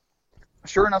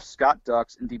 Sure enough, Scott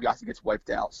ducks and DiBiase gets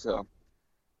wiped out. So,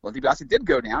 well, DiBiase did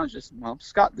go down. It's just, well,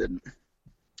 Scott didn't.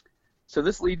 So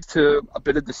this leads to a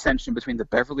bit of dissension between the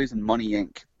Beverleys and Money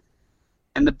Inc.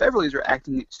 And the Beverleys are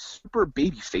acting super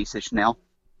babyface-ish now.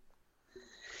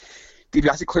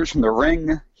 DiBiase clears from the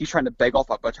ring. He's trying to beg off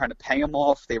by trying to pay him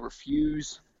off. They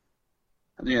refuse.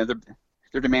 They're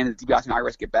demanding that DiBiase and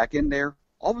Iris get back in there.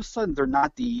 All of a sudden, they're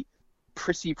not the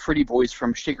prissy, pretty boys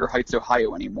from Shaker Heights,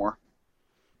 Ohio anymore.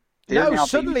 No,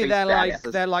 suddenly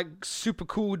they're like super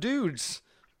cool dudes.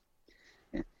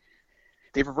 Yeah.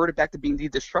 They've reverted back to being the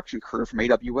Destruction Crew from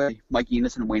AWA, Mike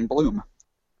Enos and Wayne Bloom.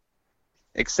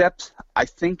 Except, I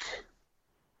think,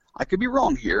 I could be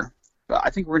wrong here, but I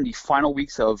think we're in the final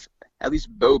weeks of at least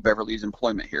Bo Beverly's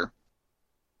employment here.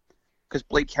 Because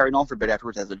Blake carried on for a bit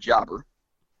afterwards as a jobber.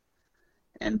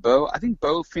 And I think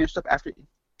Bo finished up after...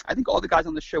 I think all the guys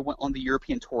on the show went on the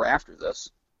European tour after this.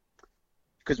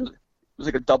 Because it was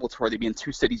like a double tour. They'd be in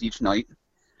 2 cities each night.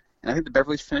 And I think the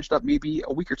Beverleys finished up maybe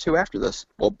a week or 2 after this.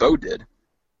 Well, Bo did.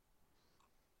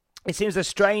 It seems a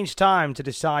strange time to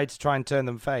decide to try and turn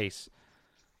them face.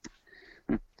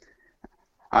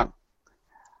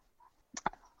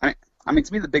 I mean,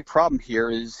 to me, the big problem here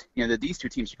is, that these two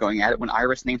teams are going at it when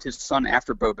Iris named his son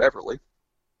after Bo Beverly.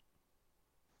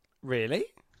 Really?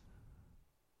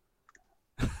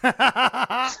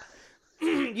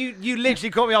 You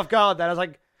literally caught me off guard then. I was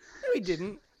like, no, he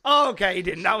didn't. Oh, okay, he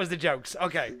didn't. That was the jokes.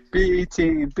 Okay. B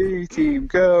team,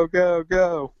 go, go,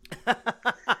 go.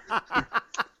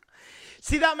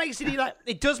 See, that makes it like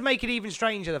it does make it even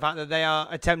stranger, the fact that they are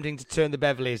attempting to turn the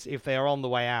Beverleys if they are on the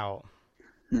way out.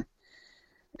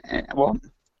 Well,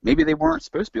 maybe they weren't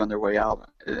supposed to be on their way out.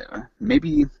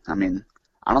 Maybe, I mean,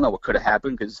 I don't know what could have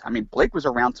happened because, I mean, Blake was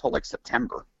around till like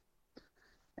September,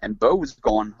 and Bo was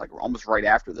gone like almost right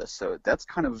after this. So it's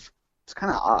kind of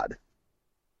odd.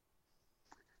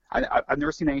 I've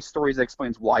never seen any stories that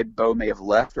explains why Bo may have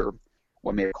left or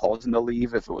what may have caused him to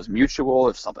leave. If it was mutual,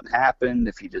 if something happened,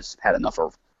 if he just had enough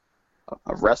of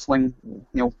wrestling,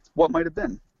 what might have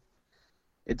been.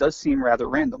 It does seem rather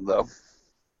random, though.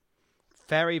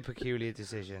 Very peculiar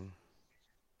decision.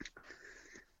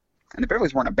 And the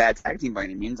Beverleys weren't a bad tag team by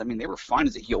any means. I mean, they were fine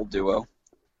as a heel duo.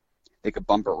 They could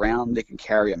bump around. They could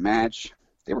carry a match.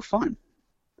 They were fine.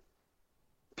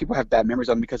 People have bad memories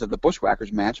of them because of the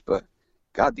Bushwhackers match, but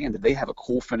God damn, did they have a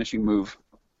cool finishing move.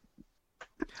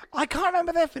 I can't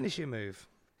remember their finishing move.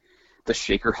 The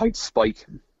Shaker Heights Spike.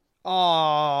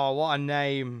 Oh, what a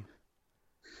name.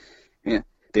 Yeah.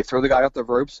 They throw the guy off the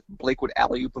ropes. Blake would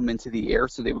alley-oop him into the air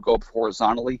so they would go up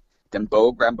horizontally. Then Bo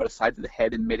would grab him by the sides of the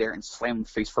head in midair and slam him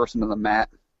face first into the mat.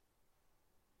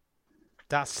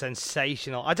 That's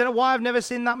sensational. I don't know why I've never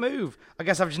seen that move. I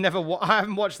guess I've just I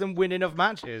haven't watched them win enough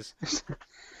matches.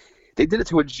 They did it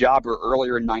to a jobber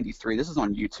earlier in '93. This is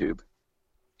on YouTube.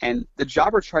 And the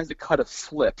jobber tries to cut a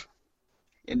flip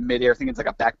in midair, thinking it's like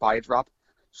a back body drop.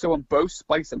 So when Bo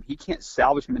spikes him, he can't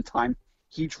salvage him in time.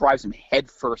 He drives him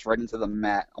head first right into the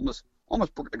mat, almost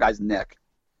broke the guy's neck.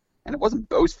 And it wasn't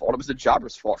Bo's fault; it was the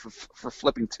jobber's fault for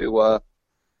flipping too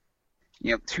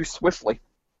swiftly.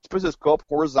 You're supposed to just go up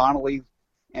horizontally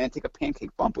and take a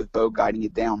pancake bump with Bo guiding you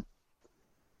down.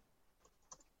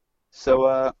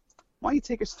 So why don't you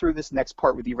take us through this next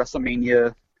part with the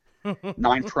WrestleMania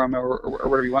 9 promo or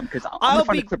whatever you want? Because I'm going to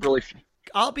find the clip really.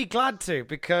 I'll be glad to,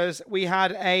 because we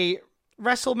had a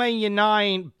WrestleMania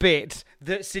 9 bit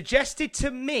that suggested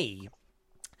to me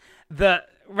that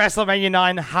WrestleMania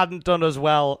 9 hadn't done as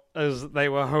well as they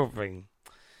were hoping.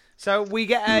 So we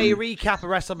get a recap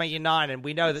of WrestleMania 9, and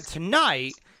we know that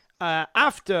tonight,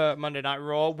 after Monday Night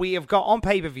Raw, we have got on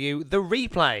pay-per-view the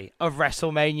replay of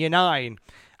WrestleMania 9.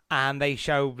 And they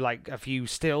show like a few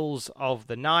stills of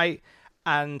the night,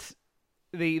 and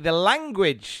the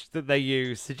language that they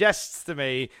use suggests to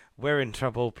me, we're in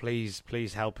trouble, please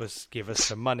help us, give us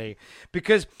some money.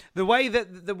 Because the way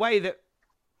that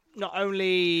not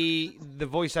only the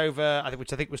voiceover,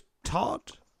 which I think was Todd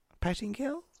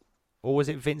Pettingill, or was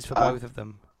it Vince for both of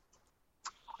them?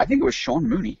 I think it was Sean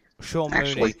Mooney.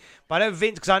 Mooney. But I know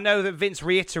Vince, because I know that Vince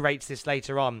reiterates this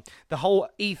later on. The whole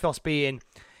ethos being,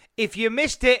 if you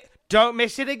missed it, don't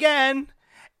miss it again.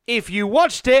 If you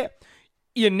watched it,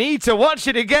 you need to watch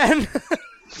it again.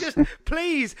 Just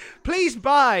please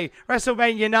buy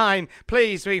WrestleMania 9.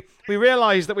 Please, we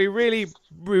realised that we really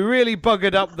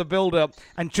buggered up the build-up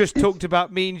and just talked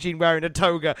about Mean Gene wearing a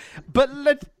toga. But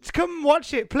let's come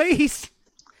watch it, please.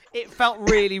 It felt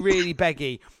really, really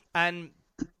beggy. And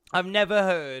I've never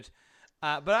heard.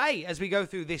 But hey, as we go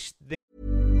through this...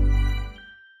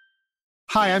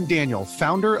 Hi, I'm Daniel,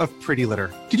 founder of Pretty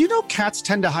Litter. Did you know cats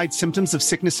tend to hide symptoms of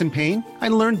sickness and pain? I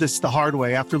learned this the hard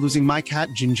way after losing my cat,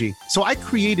 Gingy. So I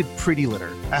created Pretty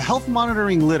Litter, a health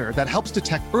monitoring litter that helps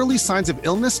detect early signs of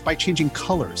illness by changing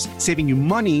colors, saving you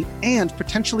money and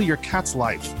potentially your cat's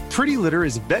life. Pretty Litter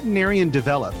is veterinarian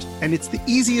developed, and it's the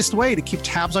easiest way to keep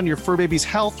tabs on your fur baby's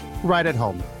health right at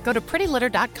home. Go to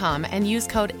prettylitter.com and use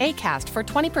code ACAST for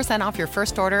 20% off your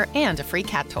first order and a free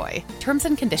cat toy. Terms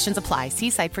and conditions apply. See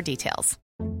site for details.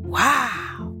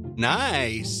 Wow.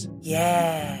 Nice.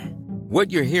 Yeah.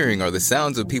 What you're hearing are the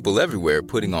sounds of people everywhere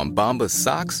putting on Bombas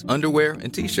socks, underwear,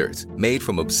 and T-shirts made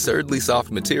from absurdly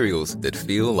soft materials that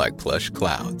feel like plush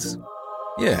clouds.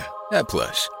 Yeah, that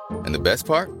plush. And the best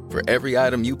part? For every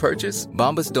item you purchase,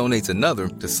 Bombas donates another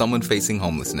to someone facing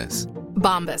homelessness.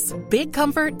 Bombas. Big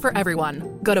comfort for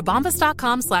everyone. Go to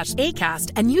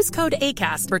bombas.com/ACAST and use code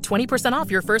ACAST for 20%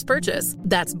 off your first purchase.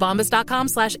 That's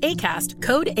bombas.com/ACAST.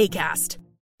 Code ACAST.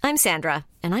 I'm Sandra,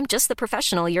 and I'm just the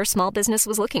professional your small business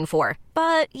was looking for.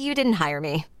 But you didn't hire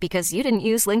me because you didn't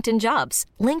use LinkedIn Jobs.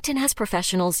 LinkedIn has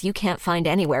professionals you can't find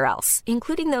anywhere else,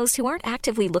 including those who aren't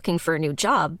actively looking for a new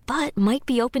job, but might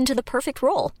be open to the perfect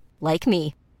role, like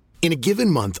me. In a given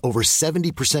month, over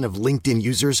 70% of LinkedIn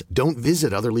users don't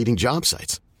visit other leading job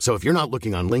sites. So if you're not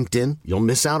looking on LinkedIn, you'll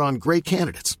miss out on great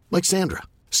candidates like Sandra.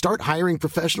 Start hiring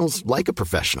professionals like a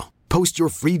professional. Post your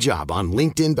free job on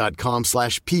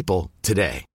linkedin.com/people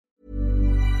today.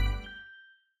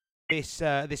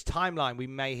 this timeline, we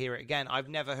may hear it again. I've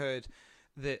never heard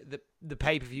the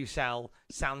pay-per-view sell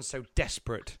sound so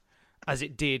desperate as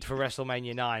it did for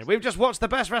WrestleMania 9. We've just watched the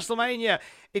best WrestleMania.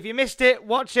 If you missed it,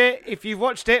 watch it. If you've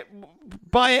watched it,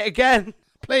 buy it again,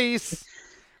 please.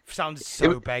 Sounds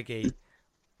so beggy.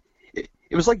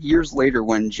 It was like years later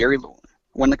when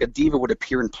like a diva would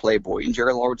appear in Playboy and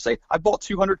Jerry Lawler would say, "I bought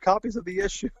 200 copies of the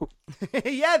issue."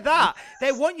 Yeah, that.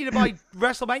 They want you to buy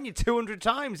WrestleMania 200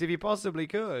 times if you possibly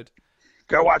could.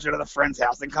 Go watch it at a friend's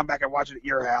house, then come back and watch it at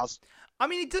your house. I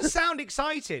mean, it does sound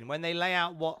exciting when they lay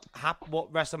out what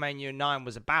WrestleMania 9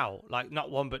 was about. Like,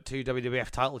 not one but two WWF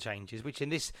title changes, which in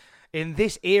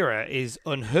this era is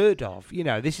unheard of. You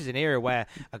know, this is an era where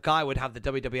a guy would have the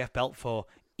WWF belt for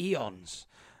eons.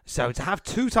 So to have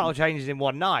two title changes in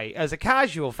one night, as a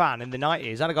casual fan in the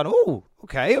 90s, I'd have gone, "Oh,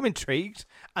 okay, I'm intrigued,"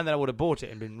 and then I would have bought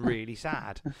it and been really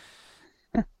sad.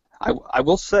 I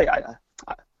will say,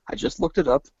 I just looked it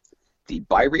up. The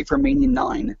buy rate for Mania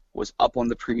 9 was up on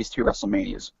the previous two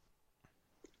WrestleManias.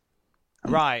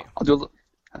 Right. I'll do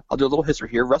a little history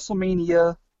here.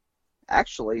 WrestleMania,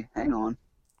 actually, hang on.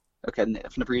 Okay,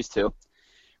 from the previous two.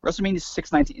 WrestleMania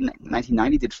 6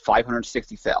 1990 did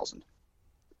 560,000,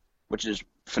 which is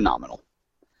phenomenal.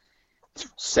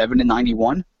 7 in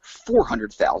 91,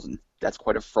 400,000. That's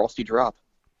quite a frosty drop.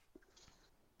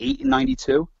 8 in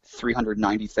 92,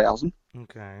 390,000.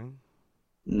 Okay.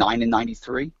 9 in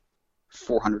 93,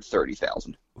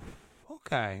 430,000.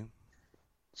 Okay.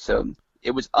 So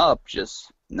it was up,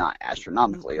 just not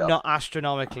astronomically up. Not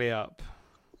astronomically up.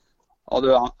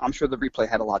 Although I'm sure the replay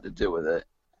had a lot to do with it.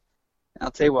 And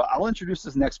I'll tell you what, I'll introduce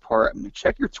this next part. I mean,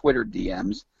 check your Twitter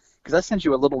DMs, because I sent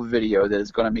you a little video that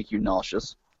is going to make you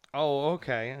nauseous. Oh,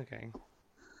 okay.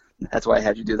 That's why I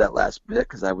had you do that last bit,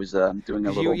 because I was doing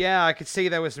a little... Yeah, I could see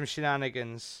there was some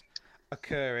shenanigans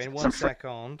occurring. One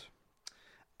second.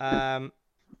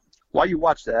 While you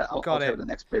watch that, I'll tell you it. what the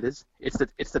next bit is. It's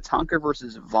the Tonka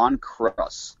versus Von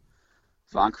Kruss.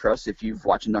 Von Kruss, if you've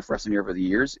watched enough wrestling over the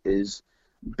years, is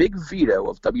Big Vito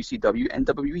of WCW and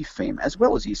WWE fame, as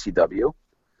well as ECW.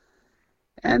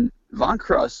 And Von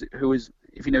Kruss, who is,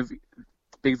 if you know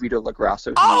Big Vito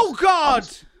LaGrasso... Oh, God!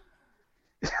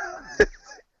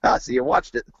 So you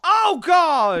watched it. Oh,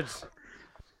 God!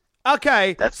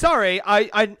 Okay, sorry,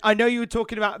 I know you were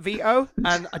talking about Vito,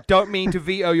 and I don't mean to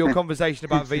veto your conversation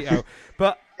about Vito,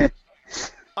 but...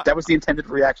 That was the intended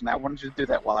reaction. I wanted you to do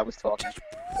that while I was talking.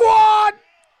 What?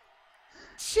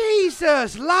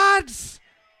 Jesus, lads!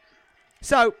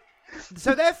 So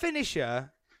their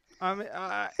finisher,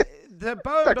 the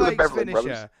Bo and Blake's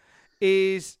finisher,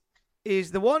 is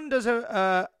the one does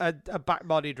a back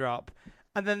body drop,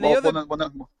 and then the other...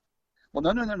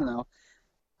 No.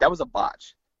 That was a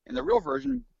botch. In the real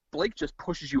version, Blake just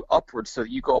pushes you upwards so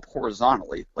that you go up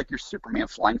horizontally, like you're Superman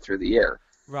flying through the air.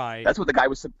 Right. That's what the guy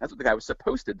was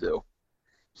supposed to do.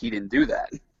 He didn't do that.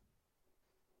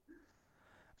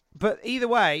 But either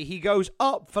way, he goes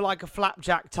up for like a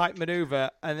flapjack type maneuver,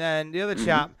 and then the other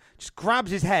chap just grabs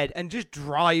his head and just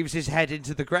drives his head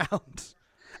into the ground,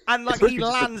 and like he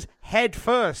lands head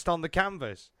first on the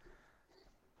canvas.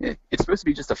 Yeah, it's supposed to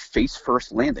be just a face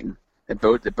first landing.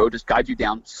 That Bo just guides you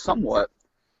down somewhat,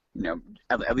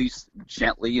 at least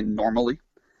gently and normally.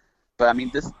 But I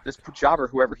mean, this jobber,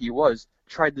 whoever he was,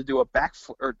 tried to do a back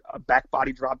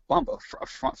body drop bump, a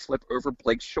front flip over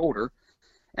Blake's shoulder,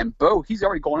 and Bo, he's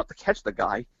already going up to catch the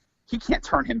guy. He can't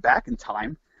turn him back in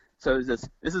time. So this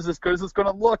is as good as it's going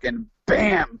to look, and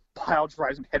bam, pile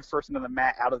drives him headfirst into the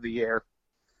mat out of the air,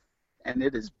 and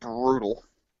it is brutal.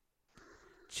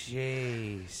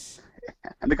 Jeez.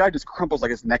 And the guy just crumples like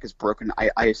his neck is broken.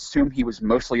 I assume he was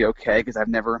mostly okay, because it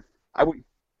would have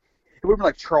been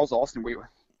like Charles Austin, where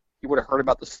you would have heard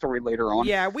about the story later on.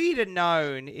 Yeah, we'd have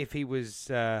known if he was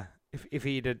if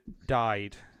he'd have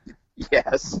died.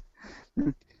 Yes.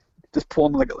 Just pull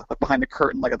him like behind the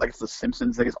curtain like it's the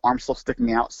Simpsons, like his arm's still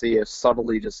sticking out, so you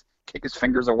subtly just kick his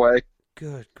fingers away.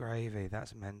 Good gravy,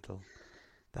 that's mental.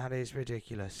 That is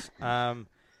ridiculous.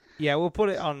 Yeah, we'll put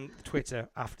it on Twitter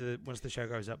once the show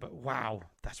goes up, but wow,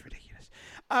 that's ridiculous.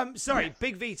 Sorry,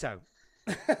 Big Vito.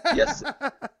 Yes.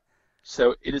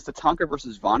 So it is the Tonka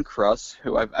versus Von Kruss,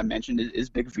 who I mentioned is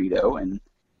Big Vito, and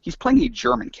he's playing a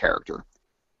German character.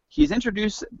 He's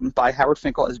introduced by Howard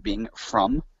Finkel as being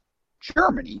from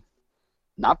Germany,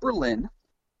 not Berlin,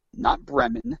 not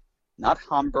Bremen, not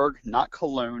Hamburg, not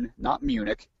Cologne, not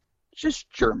Munich, just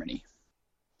Germany.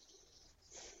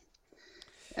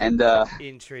 And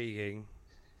intriguing.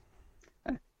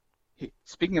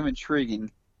 Speaking of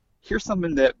intriguing, here's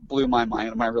something that blew my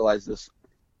mind when I realized this.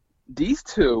 These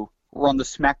two were on the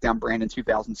SmackDown brand in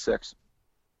 2006.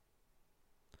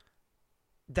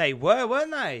 They were,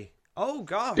 weren't they? Oh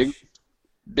gosh.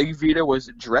 Big Vito was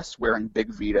dressed wearing Big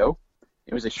Vito.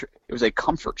 It was a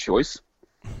comfort choice.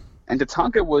 And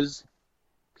Tatanka was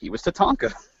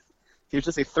Tatanka. He was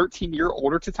just a 13-year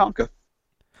older Tatanka.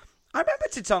 I remember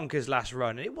Tatanka's last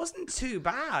run, and it wasn't too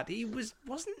bad. He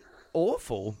wasn't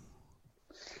awful.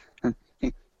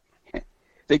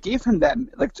 They gave him that,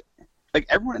 like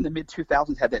everyone in the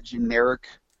mid-2000s had that generic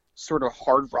sort of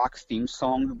hard rock theme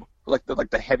song, like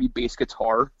the heavy bass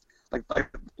guitar,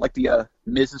 like the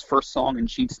Miz's first song and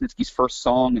Gene Snitsky's first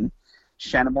song and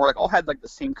Shannon Moore, all had like the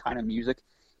same kind of music.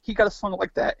 He got a song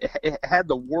like that. It had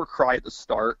the war cry at the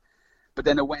start, but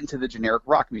then it went into the generic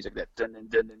rock music that dun dun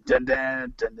dun dun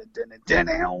dun dun dun dun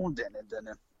dun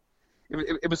dun.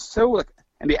 It was so like,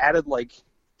 and they added like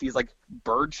these like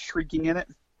birds shrieking in it,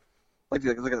 like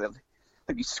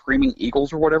these screaming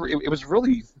eagles or whatever. It was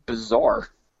really bizarre.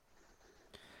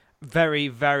 Very,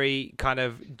 very kind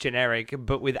of generic,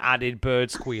 but with added bird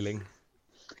squealing.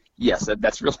 Yes,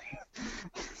 that's really.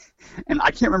 And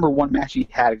I can't remember one match he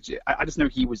had. I just know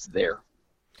he was there.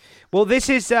 Well, this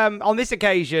is on this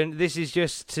occasion. This is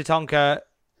just Tatanka,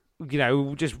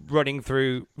 just running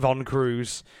through Von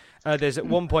Cruz. There's at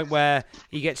one point where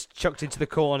he gets chucked into the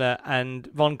corner, and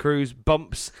Von Cruz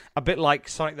bumps a bit like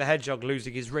Sonic the Hedgehog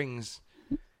losing his rings.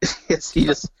 Yes, he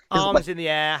just arms in the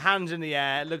air, hands in the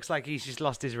air. It looks like he's just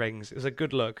lost his rings. It was a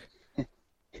good look.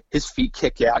 His feet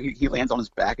kick out. He lands on his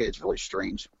back. It's really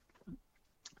strange.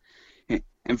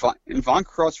 And Von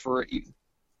Cruz, for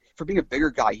being a bigger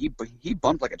guy, he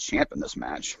bumped like a champ in this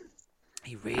match.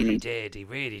 He really did. He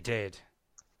really did.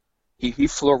 He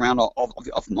flew around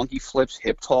off monkey flips,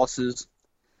 hip tosses.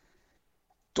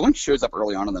 Doink shows up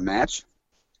early on in the match,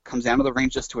 comes down to the ring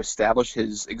just to establish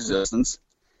his existence.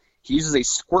 He uses a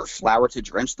squirt flower to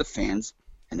drench the fans,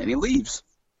 and then he leaves.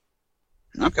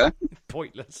 Okay.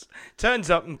 Pointless. Turns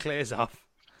up and clears off.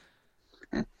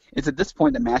 It's at this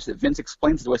point in the match that Vince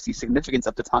explains to us the significance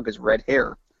of Tatanka's red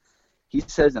hair. He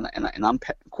says, and I'm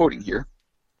quoting here,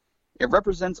 "It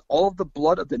represents all of the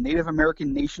blood of the Native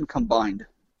American nation combined."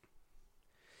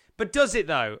 But does it,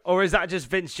 though? Or is that just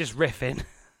Vince just riffing?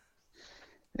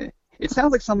 It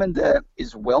sounds like someone that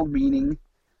is well-meaning,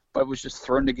 but was just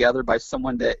thrown together by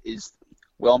someone that is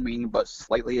well-meaning but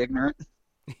slightly ignorant.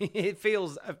 It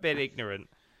feels a bit ignorant.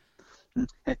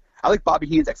 I like Bobby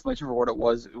Heenan's explanation for what it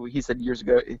was. He said years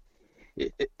ago,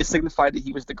 it signified that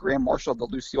he was the Grand Marshal of the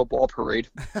Lucille Ball Parade.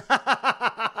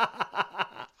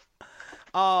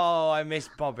 Oh, I miss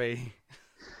Bobby.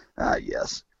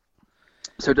 Yes.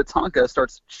 So Tatanka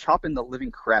starts chopping the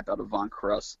living crap out of Von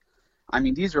Cruz. I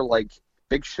mean, these are like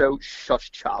Big Show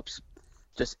shush chops,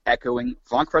 just echoing.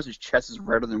 Von Cruz's chest is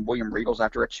redder than William Regal's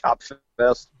after a chop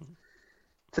fest.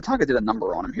 Tatanka did a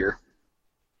number on him here.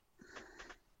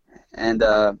 And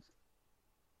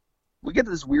we get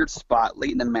to this weird spot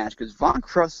late in the match because Von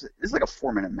Cruz, this is like a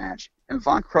 4-minute match, and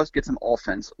Von Cruz gets some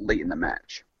offense late in the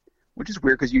match, which is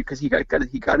weird because he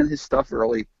got in his stuff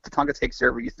early. Tatanka takes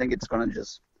over. You think it's going to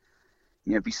just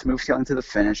be smooth sailing to the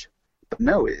finish, but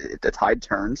no, the tide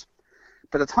turns.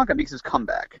 But Tatanka makes his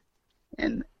comeback,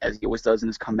 and as he always does in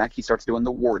his comeback, he starts doing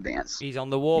the war dance. He's on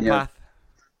the war path.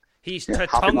 He's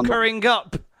Tatanka-ing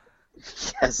up.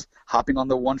 Yes, hopping on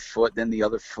the one foot, then the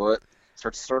other foot,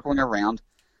 starts circling around.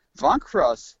 Von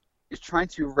Cruz is trying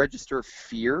to register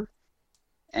fear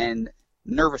and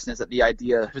nervousness at the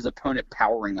idea of his opponent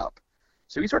powering up.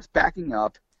 So he starts backing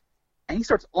up, and he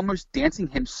starts almost dancing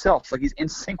himself, like he's in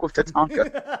sync with Tatanka,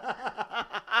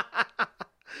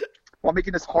 while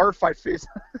making this horrified face.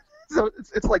 So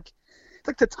it's like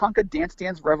Tatanka Dance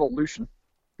Dance Revolution.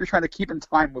 You're trying to keep in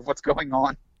time with what's going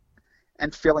on,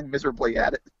 and failing miserably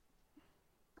at it.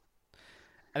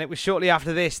 And it was shortly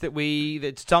after this that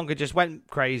Tatanka just went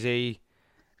crazy,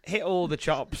 hit all the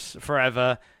chops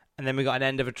forever, and then we got an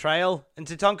end of a trail, and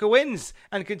Tatanka wins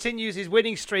and continues his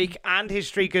winning streak and his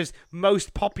streak as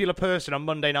most popular person on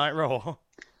Monday Night Raw.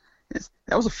 Yes,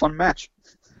 that was a fun match.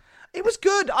 It was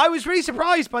good. I was really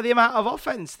surprised by the amount of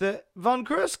offense that Von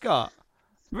Cruz got.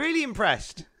 Really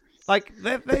impressed. Like,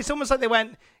 it's almost like they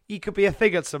went, he could be a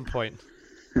thing at some point.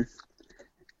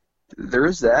 There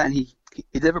is that, and he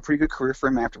did have a pretty good career for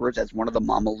him afterwards as one of the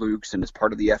Mamalukes and as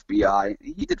part of the FBI.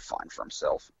 He did fine for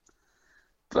himself.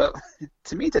 But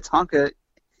to me, Tatanka,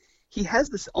 he has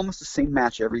this almost the same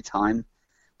match every time,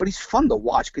 but he's fun to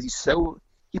watch because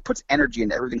he puts energy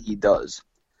into everything he does.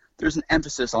 There's an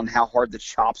emphasis on how hard the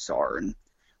chops are, and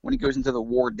when he goes into the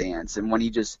war dance, and when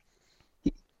he's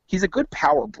a good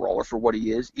power brawler for what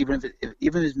he is, even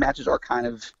if his matches are kind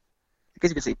of, I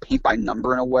guess you could say, paint by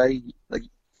number in a way. Like,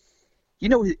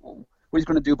 what he's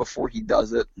going to do before he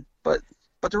does it, but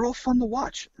they're all fun to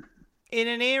watch. in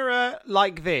an era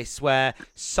like this where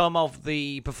some of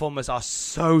the performers are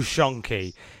so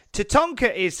shonky,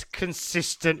 Tatanka is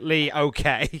consistently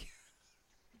okay.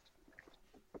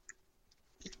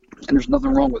 And there's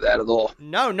nothing wrong with that at all.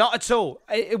 No, not at all.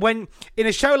 When in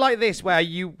a show like this where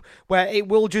it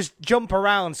will just jump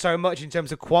around so much in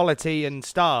terms of quality and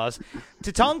stars,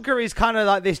 Tatanka is kind of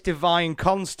like this divine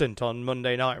constant on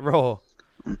Monday Night Raw.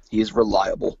 He is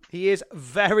reliable. He is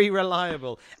very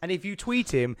reliable. And if you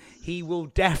tweet him, he will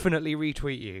definitely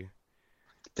retweet you.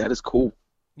 That is cool.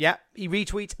 Yeah, he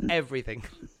retweets everything.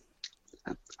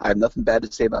 I have nothing bad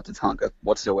to say about Tatanka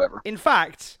whatsoever. In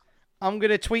fact, I'm going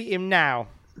to tweet him now.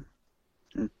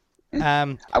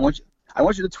 I want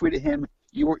you to tweet at him.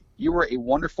 You were a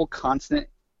wonderful constant,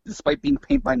 despite being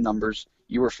paint by numbers.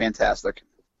 You were fantastic.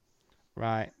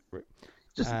 Right.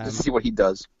 Just see what he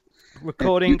does.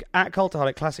 Recording at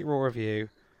Cultaholic Classic Raw Review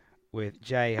with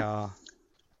JRH.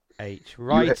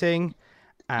 Writing.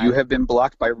 You have been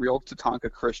blocked by real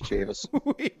Tatanka Chris Chavis.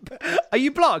 Are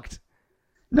you blocked?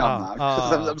 No, I'm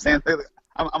not. I'm saying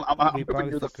I'm hoping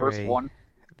you're the first one.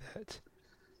 That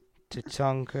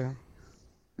Tatanka.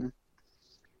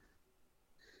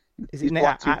 Is it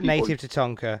at Native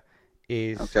Tatanka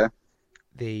is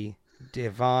the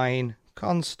divine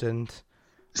constant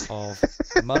of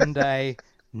Monday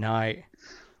Night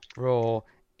Raw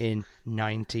in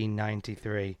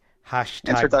 1993.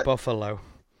 Hashtag Buffalo.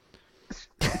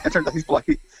 It turns out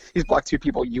he's blocked two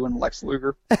people, you and Lex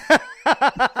Luger.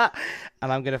 And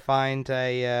I'm going to find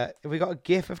have we got a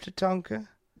GIF of Tatanka?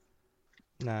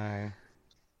 No.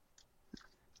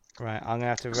 Right, I'm going to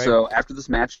have to... So, after this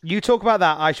match... You talk about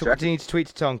that, I shall continue to tweet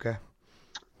Tatanka.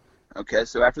 Okay,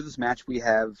 so after this match, we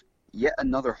have yet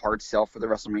another hard sell for the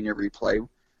WrestleMania replay,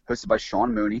 hosted by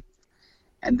Sean Mooney.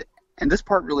 And this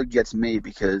part really gets me,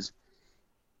 because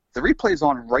the replay is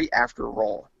on right after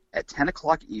Raw, at 10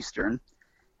 o'clock Eastern,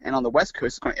 and on the West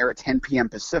Coast, it's going to air at 10 p.m.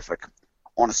 Pacific,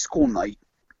 on a school night.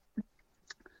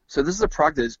 So this is a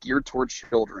product that is geared towards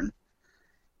children.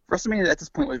 WrestleMania at this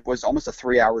point was almost a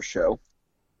 3-hour show.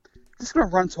 This is going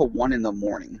to run until 1 in the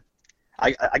morning.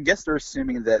 I guess they're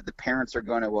assuming that the parents are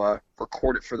going to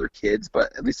record it for their kids,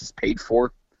 but at least it's paid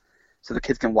for, so the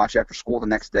kids can watch after school the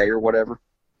next day or whatever,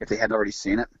 if they hadn't already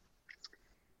seen it.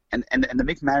 And to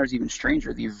make matters even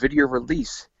stranger, the video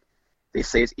release, they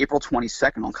say it's April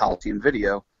 22nd on Coliseum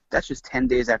Video. That's just 10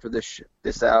 days after it's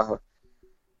 10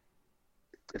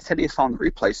 days following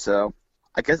the replay. So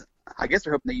I guess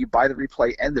they're hoping that you buy the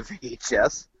replay and the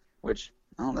VHS, which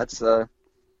that's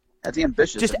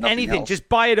ambitious. Just anything, else. Just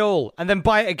buy it all and then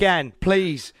buy it again,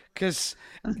 please. Because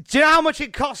do you know how much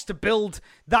it costs to build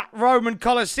that Roman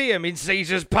Colosseum in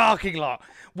Caesar's parking lot?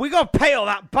 We got to pay all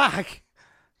that back.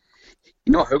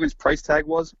 You know what Hogan's price tag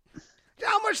was? Do you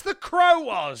know how much the crow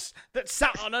was that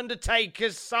sat on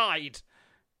Undertaker's side?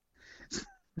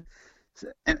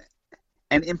 And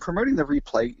in promoting the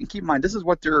replay, and keep in mind, this is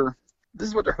what they're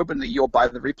hoping that you'll buy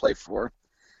the replay for.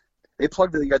 They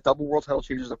plug the double world title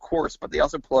changes, of course, but they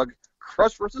also plug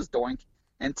Crush versus Doink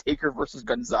and Taker versus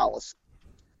Gonzalez.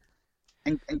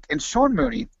 And Sean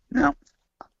Mooney. Now,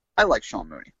 I like Sean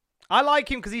Mooney. I like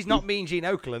him because he's not Mean Gene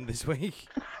Okerlund this week.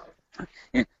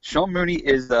 Yeah, Sean Mooney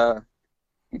is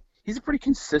he's a pretty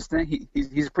consistent.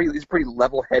 He's a pretty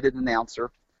level-headed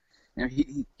announcer. You know,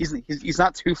 he's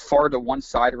not too far to one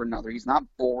side or another. He's not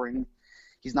boring.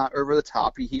 He's not over the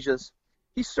top. He's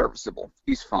serviceable.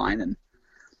 He's fine,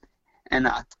 and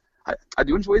I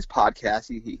do enjoy his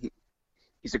podcast.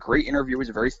 He's a great interviewer. He's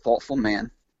a very thoughtful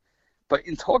man. But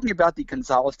in talking about the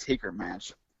Gonzalez-Taker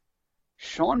match,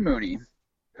 Sean Mooney,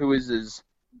 who is as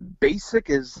basic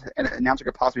as an announcer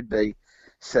could possibly be,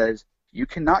 says, "You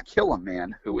cannot kill a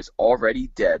man who is already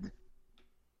dead."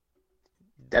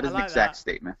 That is an exact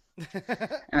statement.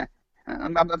 And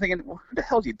I'm thinking, who the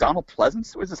hell is he, Donald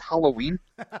Pleasance? Is this Halloween?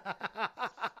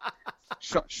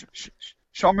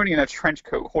 Sean Mooney in a trench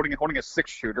coat holding a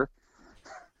 6-shooter.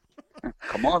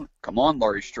 Come on,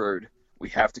 Laurie Strode. We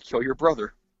have to kill your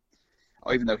brother.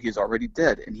 Oh, even though he is already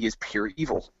dead and he is pure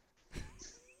evil.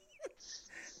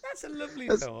 That's a lovely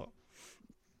thought.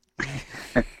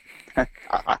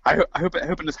 I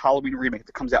hope in this Halloween remake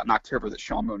that comes out in October that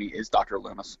Sean Mooney is Dr.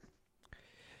 Loomis.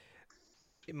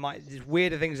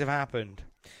 Weirder things have happened.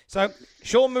 So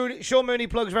Sean Mooney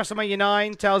plugs WrestleMania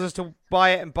 9, tells us to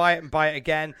buy it and buy it and buy it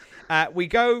again. We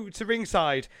go to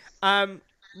ringside.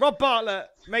 Rob Bartlett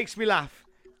makes me laugh.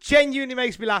 Genuinely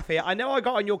makes me laugh here. I know I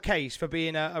got on your case for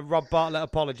being a Rob Bartlett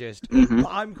apologist, but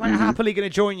I'm quite happily going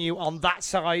to join you on that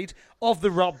side of the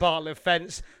Rob Bartlett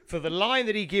fence for the line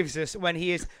that he gives us when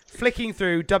he is flicking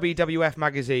through WWF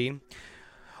magazine.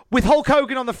 with Hulk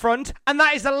Hogan on the front, and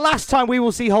that is the last time we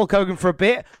will see Hulk Hogan for a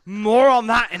bit. More on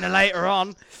that in a later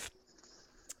on.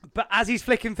 But as he's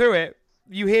flicking through it,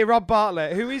 you hear Rob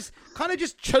Bartlett, who is kind of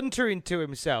just chuntering to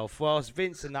himself, whilst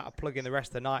Vince and that are plugging the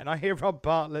rest of the night. And I hear Rob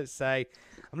Bartlett say,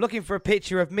 I'm looking for a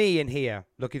picture of me in here,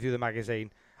 looking through the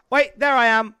magazine. Wait, there I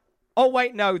am. Oh,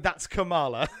 wait, no, that's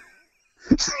Kamala.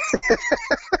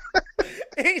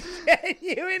 It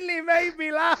genuinely made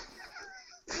me laugh.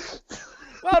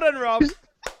 Well done, Rob.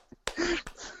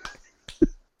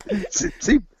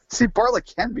 See,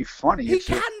 Bartlett can be funny. He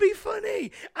can be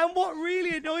funny. And what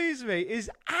really annoys me is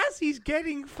as he's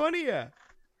getting funnier,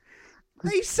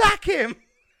 they sack him.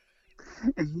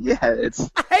 Yeah, I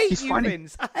hate you, funny.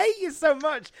 Vince. I hate you so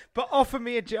much, but offer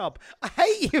me a job. I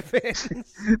hate you, Vince.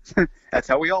 That's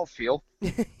how we all feel.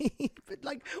 But,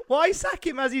 like, why sack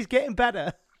him as he's getting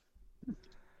better?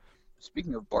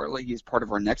 Speaking of Bartlett, he's part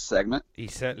of our next segment. He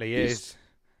certainly is.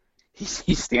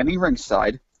 He's standing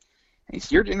ringside, and he's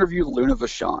here to interview Luna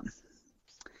Vachon.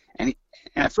 And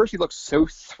at first he looks so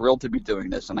thrilled to be doing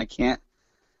this, and I can't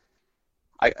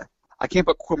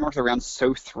put quote marks around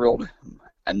so thrilled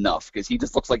enough, because he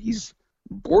just looks like he's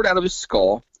bored out of his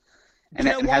skull. And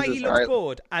do you know why he looks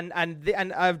bored? And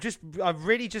I've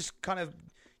really just kind of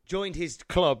joined his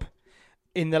club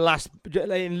in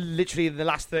literally the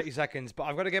last 30 seconds. But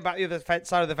I've got to get back to the other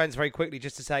side of the fence very quickly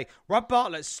just to say, Rob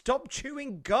Bartlett, stop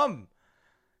chewing gum.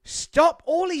 Stop.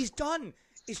 All he's done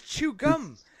is chew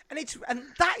gum. And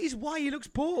that is why he looks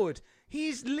bored. He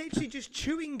is literally just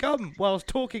chewing gum whilst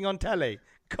talking on telly.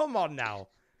 Come on now.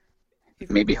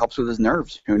 Maybe helps with his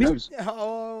nerves. Who knows?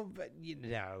 Oh, but you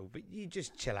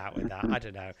just chill out with that. I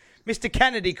don't know. Mr.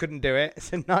 Kennedy couldn't do it,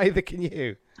 so neither can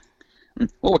you.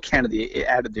 Well, what Kennedy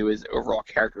had to do his overall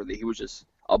character, that he was just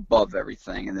above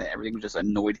everything, and that everything just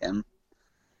annoyed him.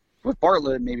 With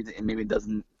Bartlett, maybe it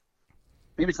doesn't.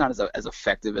 Maybe it's not as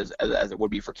effective as it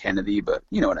would be for Kennedy, but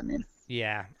you know what I mean.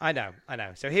 Yeah, I know.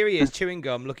 So here he is, chewing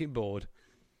gum, looking bored.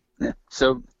 Yeah.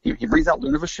 So he brings out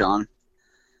Luna Vachon,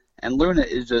 and Luna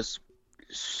is just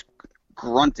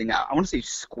grunting. I want to say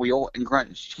squeal and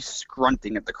grunt. She's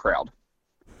grunting at the crowd.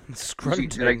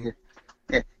 Grunting.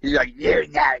 He's like, you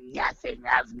know nothing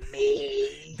of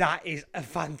me. That is a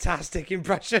fantastic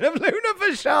impression of Luna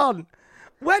Vachon.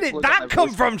 Where did that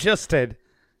come from, Justin?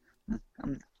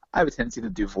 I have a tendency to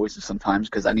do voices sometimes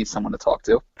because I need someone to talk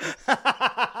to.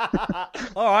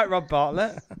 All right, Rob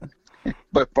Bartlett.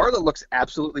 But Bartlett looks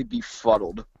absolutely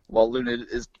befuddled while Luna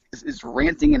is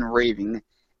ranting and raving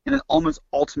in an almost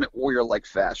Ultimate Warrior-like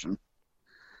fashion.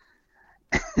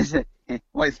 How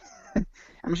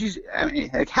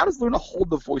does Luna hold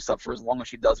the voice up for as long as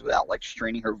she does without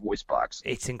straining her voice box?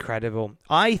 It's incredible.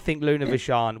 I think Luna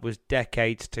Vachon was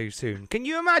decades too soon. Can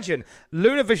you imagine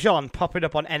Luna Vachon popping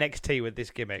up on NXT with this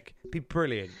gimmick? It'd be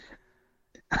brilliant.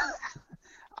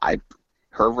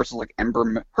 Her versus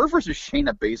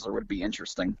Shayna Baszler would be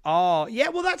interesting. Oh yeah,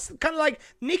 well that's kind of like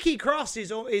Nikki Cross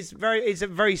is a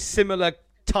very similar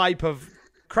type of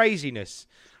craziness.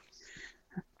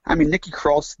 I mean, Nikki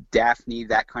Cross, Daphne,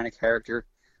 that kind of character.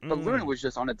 But Luna was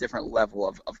just on a different level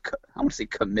of I want to say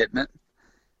commitment.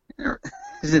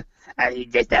 I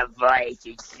need just a voice.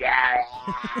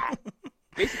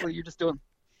 Basically, you're just doing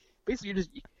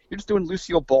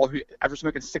Lucille Ball, who after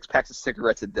smoking 6 packs of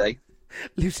cigarettes a day.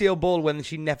 Lucille Ball when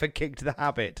she never kicked the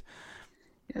habit.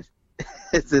 Yes.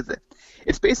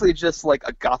 It's basically just like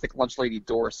a gothic lunch lady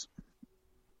Doris.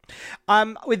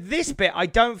 With this bit, I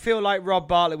don't feel like Rob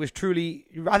Bartlett was truly...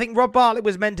 I think Rob Bartlett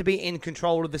was meant to be in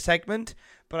control of the segment,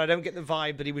 but I don't get the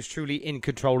vibe that he was truly in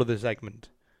control of the segment.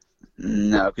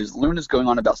 No, because Luna's going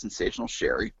on about Sensational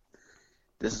Sherry.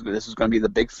 This is going to be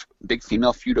the big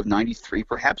female feud of '93.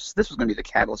 Perhaps this was going to be the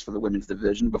catalyst for the women's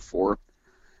division before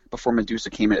Medusa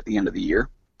came in at the end of the year.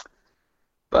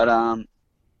 But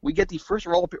we get the first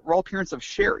Raw appearance of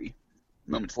Sherry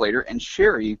moments later, and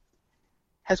Sherry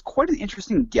has quite an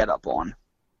interesting get-up on.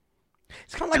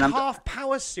 It's kind of like half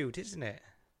power suit, isn't it?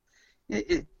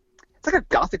 It's like a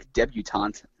gothic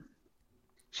debutante.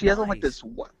 She has on this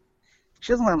white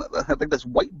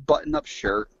button-up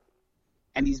shirt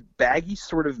and these baggy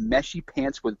sort of meshy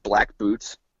pants with black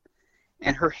boots,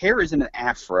 and her hair is in an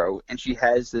afro, and she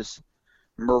has this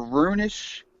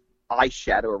maroonish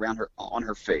eyeshadow on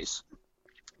her face.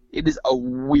 It is a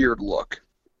weird look,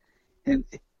 and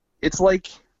it's like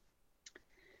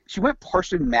she went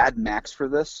partially Mad Max for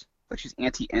this, like she's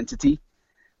anti-entity,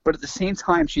 but at the same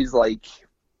time she's like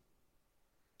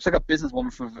a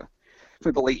businesswoman from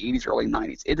the late 80s, early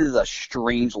 90s. It is a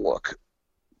strange look.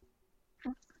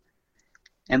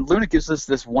 And Luna gives us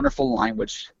this wonderful line,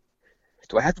 which,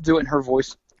 do I have to do it in her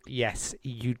voice? Yes,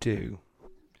 you do.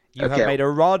 You have made a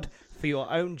rod for your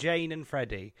own Jane and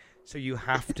Freddie, so you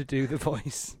have to do the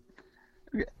voice.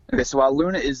 Okay, so while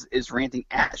Luna is ranting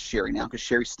at Sherry now, because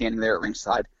Sherry's standing there at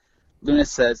ringside, Luna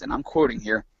says, and I'm quoting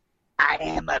here, "I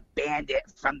am a bandit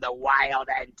from the wild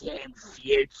and tame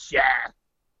future."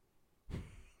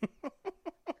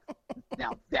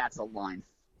 Now, that's a line.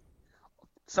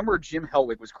 Somewhere Jim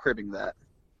Hellwig was cribbing that.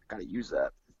 Gotta use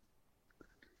that.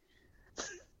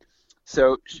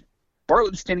 So,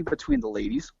 Bartlett is standing between the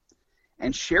ladies,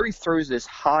 and Sherry throws this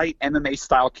high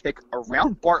MMA-style kick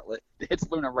around Bartlett that hits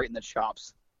Luna right in the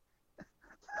chops.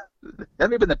 That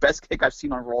may have been the best kick I've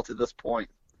seen on Raw to this point.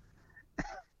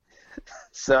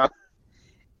 So,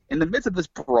 in the midst of this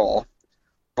brawl,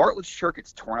 Bartlett's shirt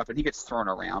gets torn up and he gets thrown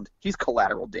around. He's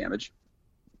collateral damage.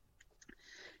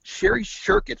 Sherry's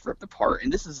shirt gets ripped apart,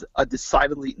 and this is a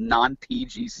decidedly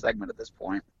non-PG segment at this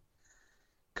point.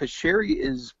 Because Sherry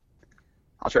is,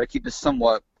 I'll try to keep this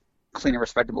somewhat clean and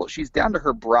respectable, she's down to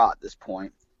her bra at this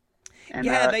point. And,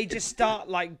 they just start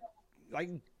like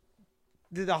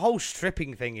the whole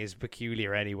stripping thing is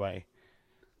peculiar anyway.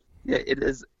 Yeah, it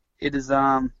is. There's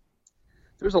a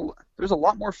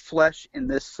lot more flesh in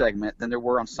this segment than there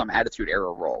were on some Attitude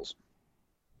Era Raws.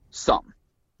 Some,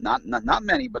 not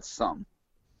many, but some.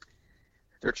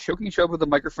 They're choking each other with a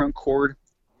microphone cord.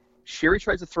 Sherry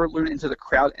tries to throw Luna into the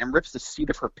crowd and rips the seat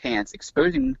of her pants,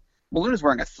 exposing. Well, Luna's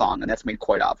wearing a thong, and that's made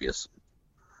quite obvious.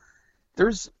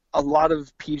 There's a lot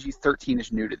of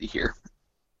PG-13-ish nudity here.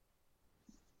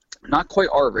 Not quite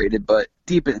R-rated, but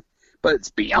but it's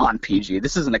beyond PG.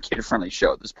 This isn't a kid-friendly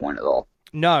show at this point at all.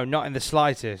 No, not in the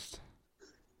slightest.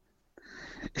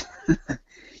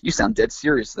 You sound dead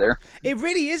serious there. It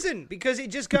really isn't, because it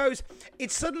just goes.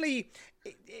 It's suddenly.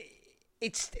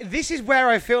 This is where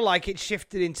I feel like it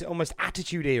shifted into almost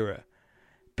Attitude Era.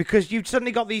 Because you've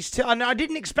suddenly got these two, and I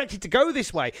didn't expect it to go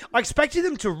this way. I expected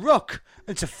them to ruck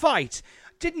and to fight.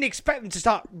 Didn't expect them to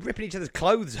start ripping each other's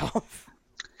clothes off.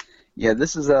 Yeah,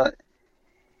 this is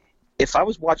if I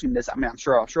was watching this, I mean, I'm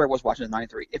sure I was watching this in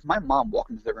 '93. If my mom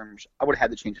walked into the room, I would have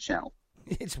had to change the channel.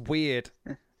 It's weird.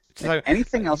 So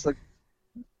anything else like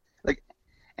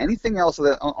anything else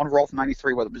that on Raw from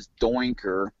 '93, whether it was Doink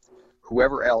or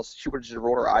whoever else, she would have just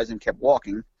rolled her eyes and kept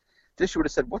walking. This she would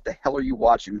have said, "What the hell are you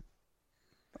watching?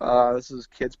 This is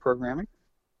kids programming."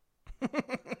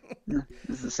 This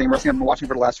is the same wrestling I've been watching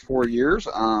for the last 4 years.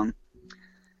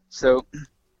 So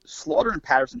Slaughter and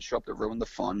Patterson show up to ruin the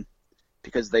fun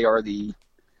because they are the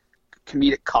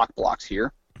comedic cock blocks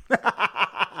here.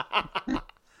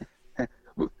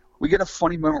 We get a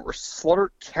funny moment where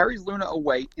Slaughter carries Luna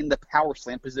away in the power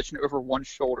slam position over one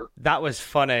shoulder. That was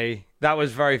funny. That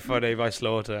was very funny by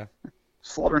Slaughter.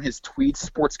 Slaughter in his tweed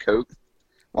sports coat,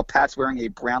 while Pat's wearing a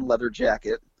brown leather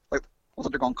jacket. Like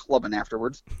they're going clubbing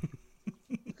afterwards.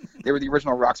 They were the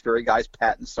original Roxbury guys,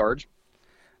 Pat and Sarge.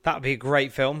 That would be a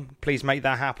great film. Please make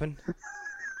that happen.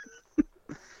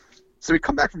 So we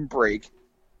come back from break,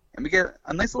 and we get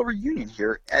a nice little reunion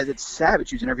here as it's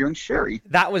Savage who's interviewing Sherry.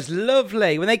 That was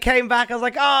lovely. When they came back, I was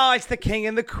like, oh, it's the king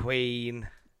and the queen.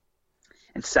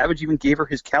 And Savage even gave her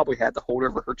his cowboy hat to hold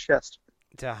over her chest.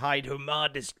 To hide her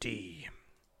modesty.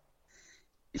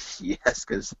 Yes,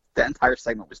 because that entire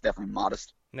segment was definitely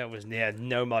modest. No, it was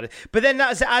no modest. But then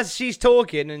that's, as she's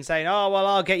talking and saying, oh, well,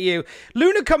 I'll get you,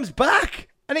 Luna comes back,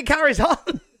 and it carries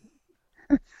on.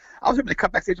 I was hoping to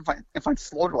cut backstage and find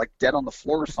Slaughter like dead on the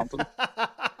floor or something.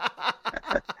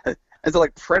 As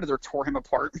like Predator tore him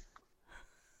apart.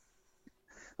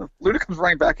 Luna comes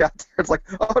running back out there. It's like,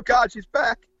 oh God, she's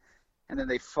back. And then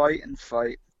they fight and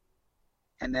fight.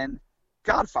 And then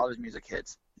Godfather's music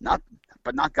hits. Not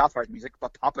Godfather's music,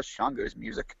 but Papa Shango's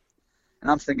music. And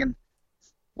I'm thinking,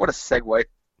 what a segue.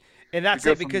 And that's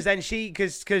it, because then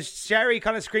because Sherry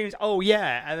kind of screams, oh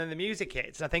yeah, and then the music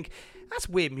hits. And I think, that's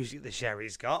weird music that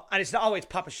Sherry's got. And it's not, oh, it's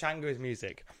Papa Shango's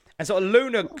music. And sort of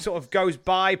Luna sort of goes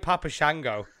by Papa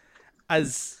Shango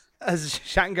as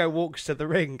Shango walks to the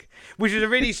ring, which is a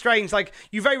really strange, like,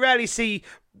 you very rarely see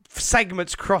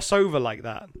segments cross over like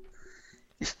that.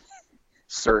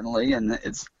 Certainly, and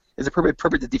it's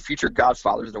appropriate that the future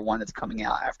Godfather is the one that's coming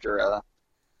out after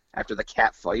the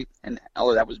cat fight. And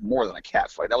although that was more than a cat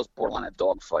fight, that was borderline a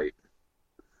dog fight.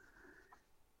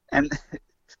 And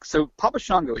so Papa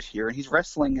Shango is here, and he's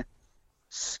wrestling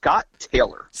Scott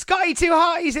Taylor. Scotty 2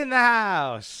 Hotty's in the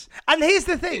house. And here's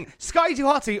the thing, Scotty 2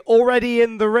 Hotty already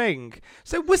in the ring.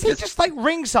 So was he just like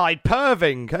ringside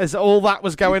perving as all that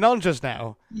was going on just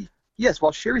now? Yes,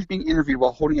 while Sherry's being interviewed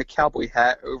while holding a cowboy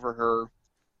hat over her,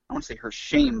 I won't say her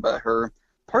shame, but her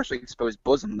partially exposed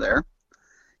bosom there.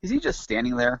 Is he just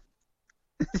standing there?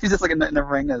 He's just like in the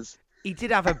ring as... He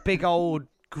did have a big old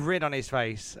grin on his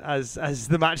face as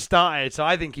the match started, so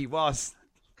I think he was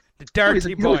The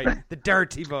dirty boy. Been, the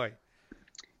dirty boy.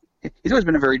 He's always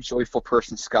been a very joyful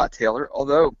person, Scott Taylor,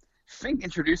 although Fink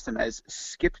introduced him as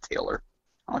Skip Taylor.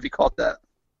 I don't know if you caught that.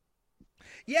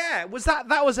 Yeah,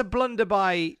 that was a blunder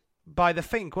by the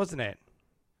Fink, wasn't it?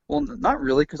 Well, not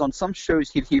really, because on some shows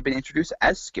he'd been introduced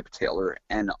as Skip Taylor,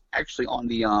 and actually on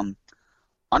the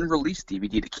unreleased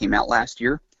DVD that came out last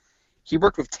year, he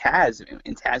worked with Taz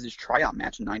in Taz's tryout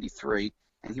match in '93,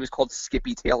 and he was called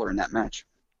Skippy Taylor in that match.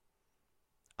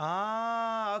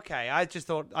 Ah, okay. I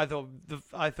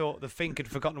thought the Fink had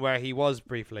forgotten where he was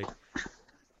briefly.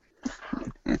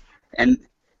 And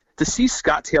to see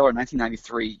Scott Taylor in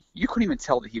 1993, you couldn't even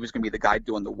tell that he was going to be the guy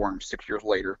doing the worm 6 years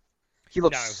later. He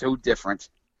looked so different.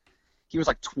 He was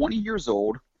like 20 years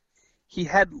old. He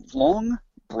had long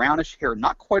brownish hair,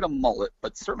 not quite a mullet,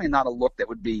 but certainly not a look that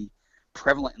would be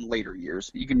prevalent in later years.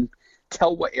 You can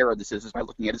tell what era this is just by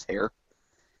looking at his hair.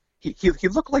 He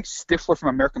looked like Stifler from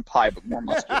American Pie, but more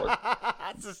muscular.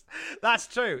 That's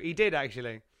true. He did,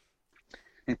 actually.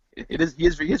 He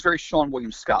is very Sean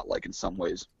William Scott-like in some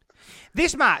ways.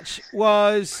 This match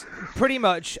was pretty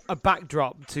much a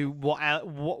backdrop to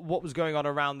what was going on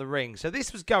around the ring. So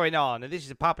this was going on, and this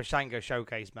is a Papa Shango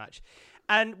showcase match.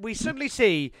 And we suddenly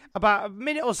see, about a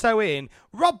minute or so in,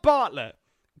 Rob Bartlett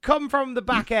come from the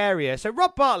back area. So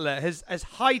Rob Bartlett has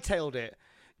hightailed it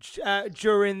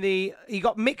he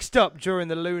got mixed up during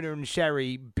the Luna and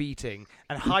Sherry beating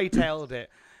and hightailed it.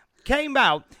 Came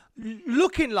out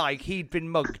looking like he'd been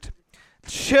mugged.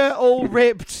 Shirt all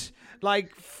ripped,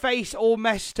 like face all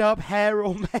messed up, hair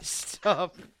all messed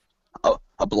up.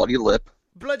 A bloody lip.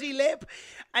 Bloody lip.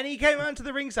 And he came out to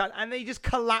the ringside and he just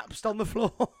collapsed on the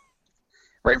floor.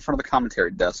 Right in front of the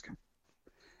commentary desk.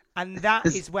 And that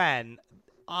is when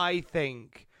I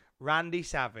think Randy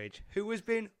Savage, who has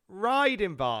been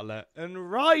riding Bartlett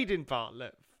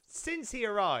since he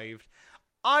arrived,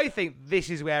 I think this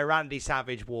is where Randy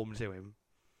Savage warmed to him.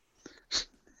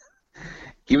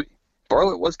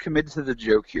 Bartlett was committed to the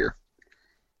joke here.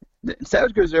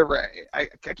 Savage goes over. I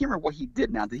can't remember what he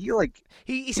did now. Did he like?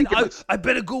 He said, I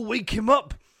better go wake him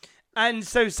up. And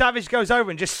so Savage goes over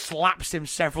and just slaps him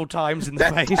several times in the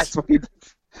face. That's what he did.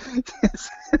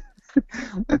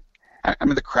 I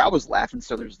mean, the crowd was laughing,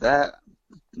 so there's that.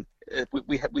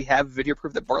 We have video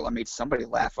proof that Bartlett made somebody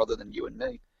laugh other than you and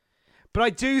me.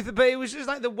 But but it was just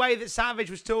like the way that Savage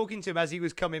was talking to him as he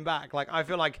was coming back. Like, I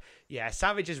feel like, yeah,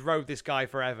 Savage has rode this guy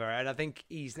forever, and I think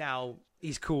he's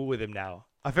cool with him now.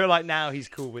 I feel like now he's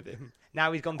cool with him.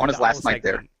 Now he's gone through on his last night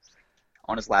there.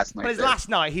 On his last night. On his last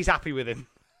night, he's happy with him.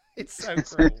 It's so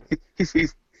cool. It's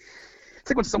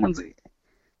like when someone's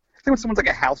like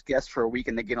a house guest for a week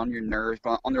and they get on your nerves,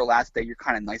 but on their last day you're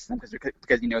kind of nice to them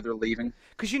because you know they're leaving.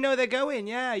 Because you know they're going.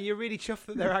 Yeah, you're really chuffed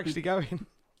that they're actually going.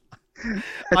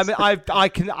 I mean, I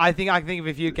think I can think of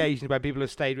a few occasions where people have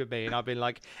stayed with me and I've been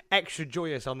like extra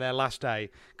joyous on their last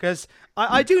day because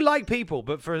I do like people,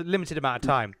 but for a limited amount of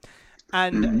time.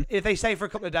 And if they stay for a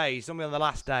couple of days, normally on the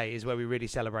last day is where we really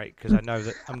celebrate because I know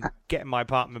that I'm getting my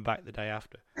apartment back the day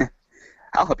after.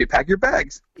 I'll help you pack your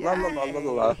bags. La, la, la,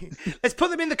 la, la. Let's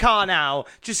put them in the car now,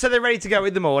 just so they're ready to go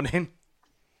in the morning.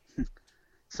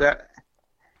 So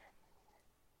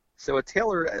a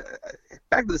Taylor,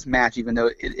 back to this match, even though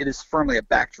it is firmly a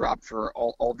backdrop for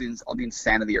all the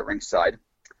insanity at ringside.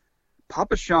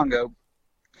 Papa Shango,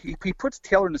 he puts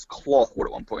Taylor in his claw hold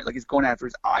at one point, like he's going after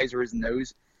his eyes or his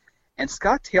nose. And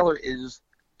Scott Taylor is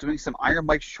doing some Iron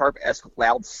Mike Sharp-esque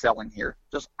loud selling here.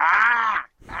 Just,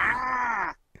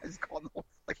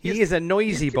 He is a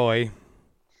noisy boy.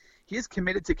 He is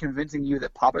committed to convincing you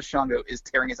that Papa Shango is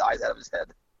tearing his eyes out of his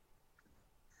head.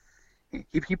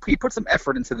 He put some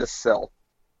effort into this sell.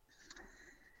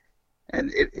 And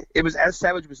it was as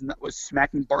Savage was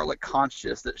smacking Bartlett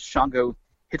conscious that Shango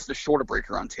hits the shoulder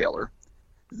breaker on Taylor.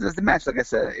 The match, like I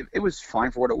said, it was fine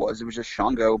for what it was. It was just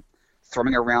Shango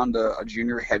throwing around a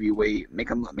junior heavyweight, make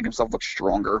himself look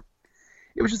stronger.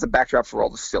 It was just a backdrop for all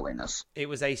the silliness. It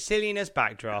was a silliness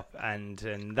backdrop,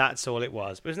 and that's all it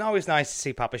was. But it was always nice to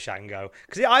see Papa Shango,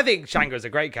 because I think Shango's a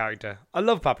great character. I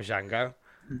love Papa Shango.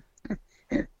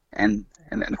 And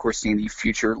of course, seeing the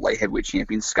future light heavyweight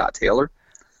champion, Scott Taylor.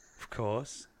 Of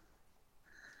course.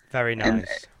 Very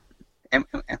nice. And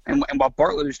while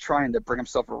Bartlett is trying to bring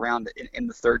himself around in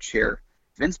the third chair,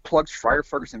 Vince plugs Friar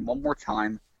Ferguson one more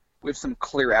time with some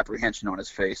clear apprehension on his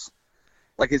face.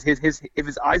 Like if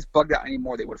his eyes bugged out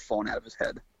anymore, they would have fallen out of his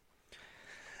head.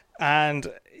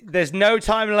 And there's no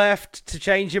time left to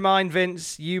change your mind,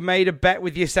 Vince. You made a bet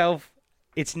with yourself.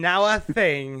 It's now a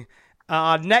thing.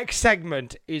 Our next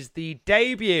segment is the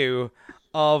debut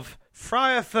of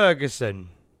Friar Ferguson.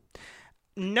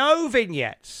 No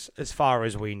vignettes, as far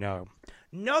as we know.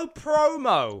 No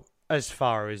promo, as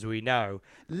far as we know.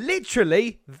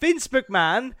 Literally, Vince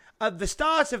McMahon at the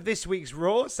start of this week's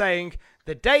Raw saying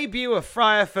the debut of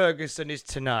Friar Ferguson is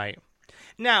tonight.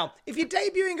 Now, if you're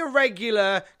debuting a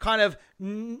regular kind of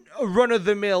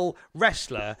run-of-the-mill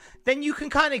wrestler, then you can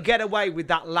kind of get away with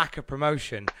that lack of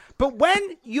promotion. But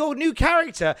when your new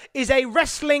character is a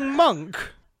wrestling monk,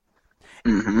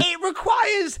 it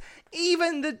requires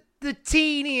even the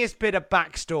teeniest bit of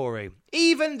backstory.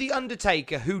 Even The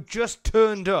Undertaker, who just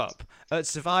turned up at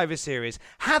Survivor Series,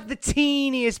 had the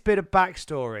teeniest bit of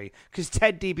backstory. Because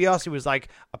Ted DiBiase was like,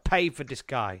 I paid for this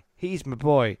guy. He's my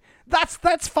boy.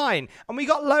 That's fine. And we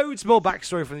got loads more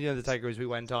backstory from The Undertaker as we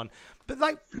went on. But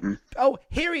like, oh,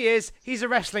 here he is. He's a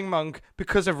wrestling monk.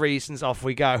 Because of reasons, off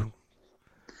we go.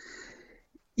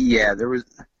 Yeah, there was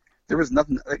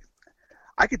nothing. Like,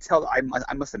 I could tell I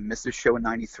must have missed this show in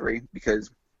 '93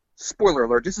 because, spoiler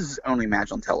alert, this is his only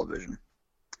match on television.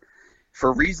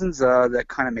 For reasons that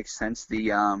kind of make sense,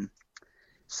 the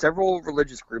several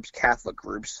religious groups, Catholic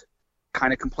groups,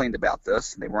 kind of complained about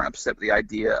this. They weren't upset with the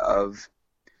idea of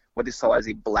what they saw as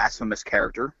a blasphemous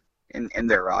character in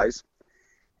their eyes.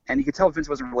 And you could tell Vince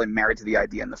wasn't really married to the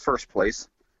idea in the first place.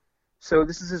 So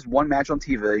this is his one match on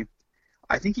TV.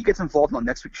 I think he gets involved on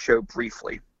next week's show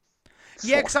briefly.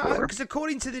 Yeah, because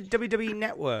according to the WWE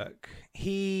Network,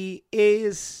 he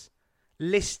is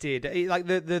listed, like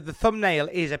the thumbnail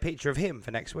is a picture of him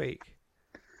for next week.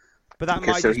 But that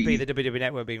might just be the WWE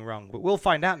Network being wrong. But we'll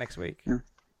find out next week.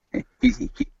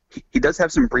 He does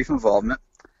have some brief involvement,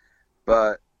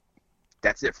 but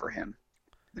that's it for him.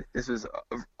 This is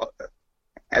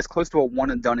as close to a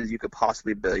one and done as you could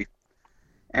possibly be.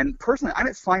 And personally, I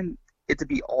didn't find it to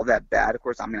be all that bad. Of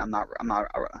course, I mean, I'm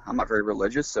not very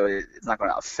religious, so it's not going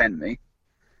to offend me.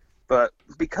 But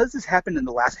because this happened in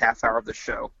the last half hour of the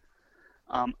show,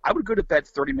 I would go to bed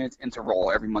 30 minutes into Raw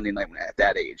every Monday night at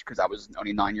that age because I was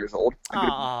only 9 years old.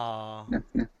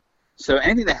 So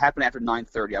anything that happened after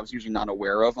 9:30, I was usually not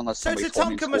aware of unless somebody told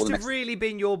me in Tatanka school. must have really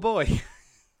been your boy.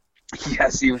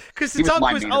 Yes, because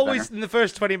Tatanka was always in the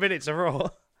first 20 minutes of Raw.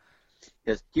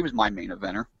 Yes, he was my main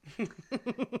eventer.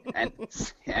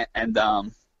 and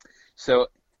so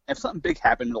if something big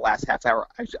happened in the last half hour,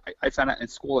 I found out in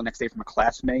school the next day from a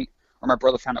classmate, or my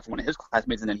brother found out from one of his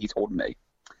classmates, and then he told me.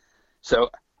 So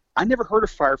I never heard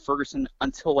of Friar Ferguson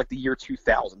until like the year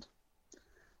 2000.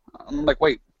 I'm like,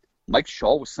 wait, Mike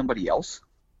Shaw was somebody else?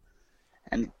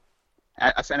 And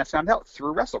I found out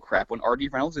through WrestleCrap when R.D.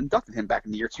 Reynolds inducted him back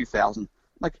in the year 2000.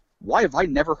 Like, why have I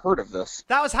never heard of this?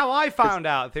 That was how I found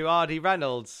out, through R.D.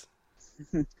 Reynolds.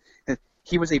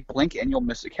 He was a blink and you'll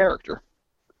miss a character.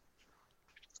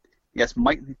 Yes,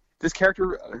 Mike. This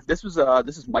character. This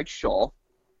is Mike Shaw,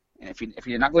 and if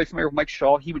you're not really familiar with Mike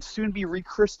Shaw, he would soon be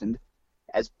rechristened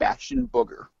as Bastion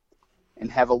Booger,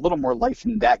 and have a little more life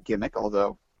in that gimmick.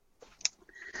 Although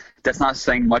that's not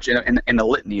saying much in a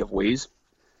litany of ways.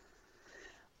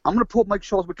 I'm going to pull up Mike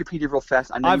Shaw's Wikipedia real fast.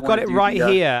 I've got it right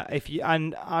here.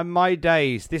 And on my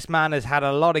days, this man has had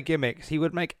a lot of gimmicks. He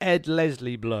would make Ed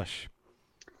Leslie blush.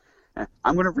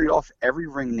 I'm going to read off every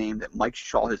ring name that Mike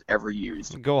Shaw has ever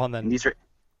used. Go on then.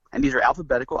 And these are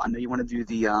alphabetical. I know you want to do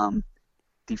the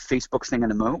Facebook thing in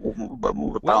a moment.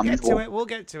 We'll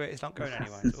get to it. It's not going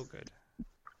anywhere. It's all good.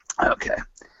 Okay.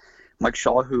 Mike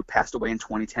Shaw, who passed away in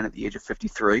 2010 at the age of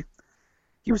 53.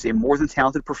 He was a more than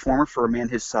talented performer for a man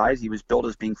his size. He was billed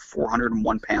as being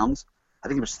 401 pounds. I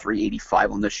think he was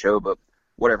 385 on this show, but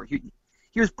whatever. He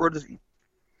was brought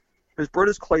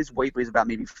as Clay's weight, but he's about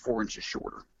maybe 4 inches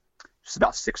shorter. Just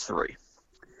about 6'3".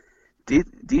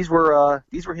 These were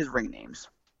his ring names: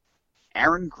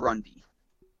 Aaron Grundy,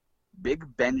 Big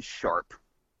Ben Sharp,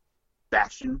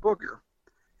 Bastion Booger,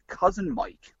 Cousin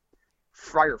Mike,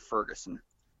 Friar Ferguson,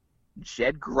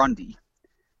 Jed Grundy,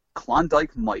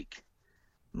 Klondike Mike,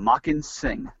 Makin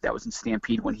Singh, that was in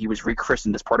Stampede when he was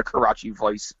rechristened as part of Karachi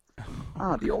Vice.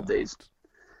 The old days.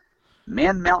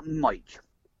 Man Mountain Mike,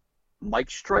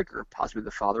 Mike Stryker, possibly the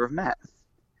father of Matt,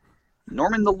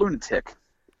 Norman the Lunatic,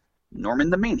 Norman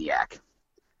the Maniac,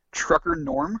 Trucker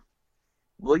Norm,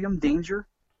 William Danger,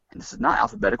 and this is not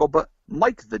alphabetical, but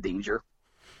Mike the Danger.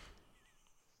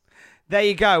 There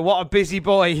you go. What a busy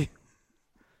boy.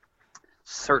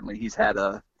 Certainly, he's had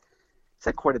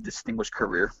quite a distinguished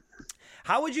career.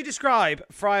 How would you describe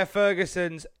Friar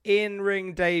Ferguson's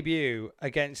in-ring debut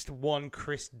against one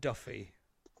Chris Duffy?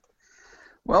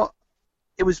 Well,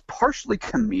 it was partially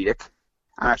comedic.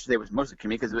 I should say it was mostly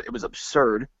comedic because it was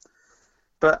absurd.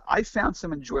 But I found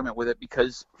some enjoyment with it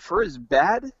because for as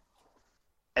bad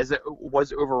as it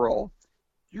was overall,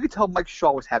 you could tell Mike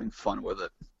Shaw was having fun with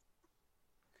it.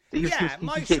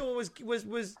 Mike Shaw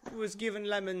was given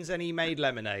lemons and he made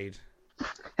lemonade.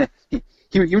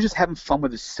 he was just having fun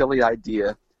with his silly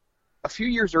idea. A few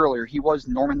years earlier, he was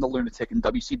Norman the Lunatic in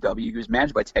WCW. He was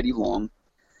managed by Teddy Long.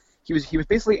 He was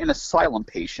basically an asylum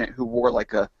patient who wore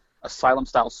like a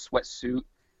asylum-style sweatsuit.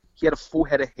 He had a full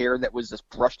head of hair that was just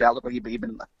brushed out, looked like he'd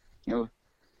been,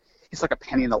 he's like a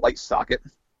penny in the light socket.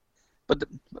 But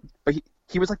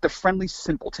he was like the friendly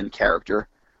simpleton character,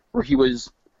 where he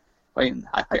was, I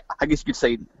guess you could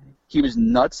say, he was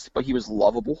nuts, but he was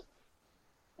lovable.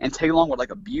 And Teddy Long would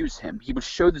like abuse him. He would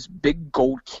show this big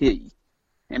gold key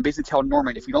and basically tell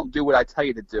Norman, if you don't do what I tell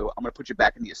you to do, I'm going to put you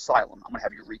back in the asylum. I'm going to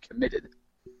have you recommitted.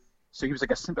 So he was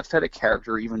like a sympathetic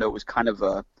character, even though it was kind of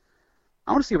a,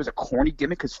 I want to say it was a corny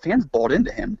gimmick, because fans bought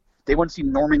into him. They wanted to see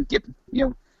Norman get,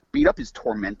 beat up his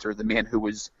tormentor, the man who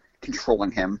was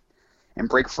controlling him, and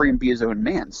break free and be his own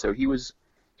man. So he was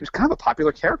kind of a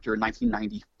popular character in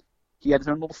 1990. He had his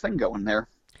own little thing going there.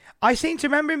 I seem to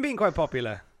remember him being quite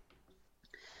popular.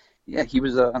 Yeah, he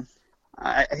was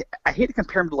I hate to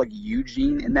compare him to like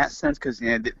Eugene in that sense, because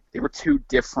they were two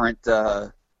different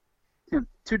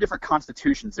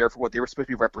constitutions there for what they were supposed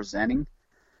to be representing.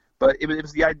 But it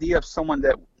was the idea of someone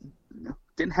that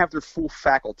didn't have their full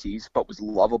faculties but was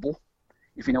lovable.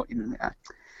 If you know, I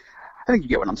think you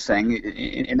get what I'm saying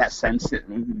in that sense,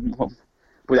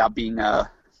 without being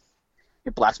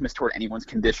blasphemous toward anyone's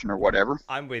condition or whatever.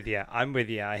 I'm with you.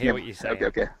 I hear what you're saying.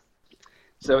 Okay.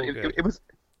 So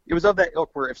it was of that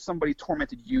ilk where if somebody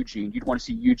tormented Eugene, you'd want to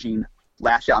see Eugene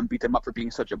lash out and beat them up for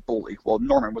being such a bully. Well,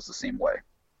 Norman was the same way.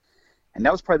 And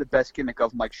that was probably the best gimmick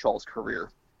of Mike Shaw's career.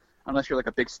 Unless you're like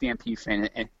a big Stampede fan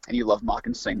and you love Mock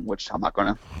and Sing, which I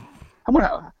won't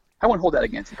hold that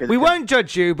against you. We won't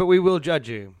judge you, but we will judge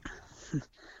you.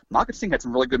 Mock and Sing had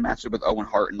some really good matches with Owen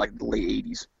Hart in like the late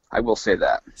 80s. I will say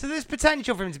that. So there's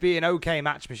potential for him to be an okay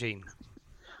match machine.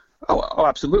 Oh,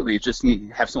 absolutely. It's just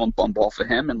you have someone bump off of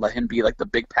him and let him be like the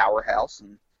big powerhouse,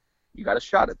 and you got a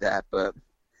shot at that. But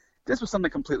this was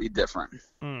something completely different.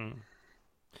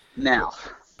 Now.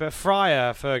 But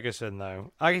Friar Ferguson,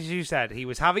 though, like you said, he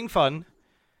was having fun,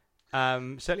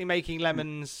 certainly making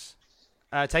lemons,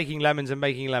 taking lemons and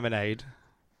making lemonade.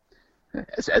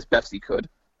 As best he could.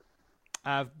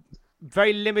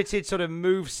 Very limited sort of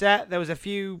move set. There was a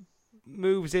few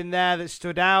moves in there that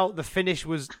stood out. The finish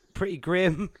was pretty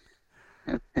grim.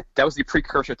 That was the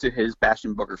precursor to his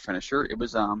Bastion Booger finisher. It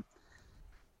was, hang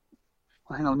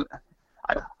on.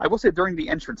 I will say during the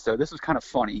entrance, though, this was kind of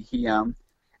funny. He,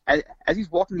 as he's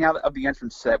walking out of the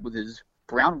entrance set with his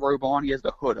brown robe on, he has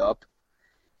the hood up.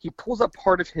 He pulls up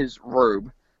part of his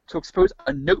robe to expose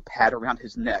a notepad around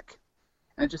his neck.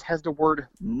 And it just has the word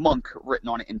monk written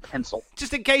on it in pencil.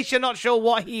 Just in case you're not sure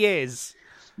what he is.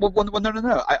 Well,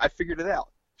 no. I figured it out.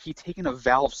 He'd taken a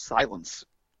vow of silence.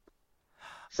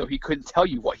 So he couldn't tell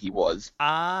you what he was.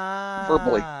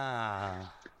 Verbally.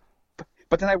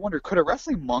 But then I wonder, could a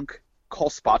wrestling monk call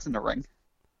spots in the ring?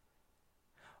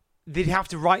 They'd have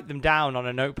to write them down on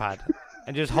a notepad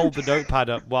and just hold the notepad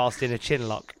up whilst in a chin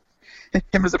lock. Him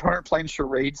and his opponent playing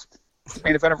charades.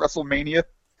 Main event of WrestleMania.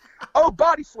 Oh,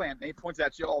 body slam! And he points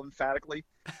at you all emphatically.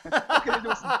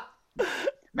 Okay,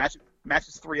 match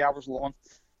is 3 hours long.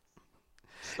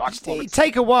 It'd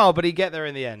take a while, but he'd get there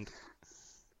in the end.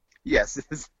 Yes,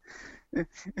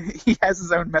 he has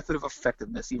his own method of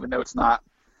effectiveness, even though it's not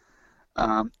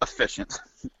efficient.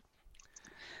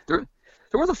 There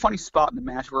was a funny spot in the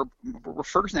match where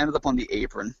Ferguson ended up on the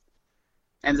apron,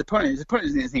 and his opponent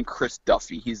is named Chris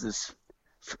Duffy. He's this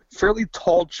fairly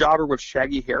tall jobber with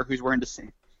shaggy hair who's wearing the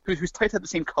same, whose tights had the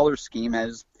same color scheme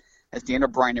as Daniel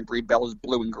Bryan and Brie Bella's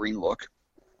blue and green look.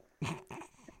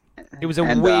 It was a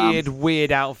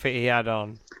weird outfit he had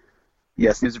on.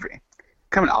 Yes, he was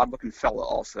kind of an odd-looking fella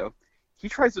also. He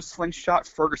tries to slingshot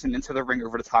Ferguson into the ring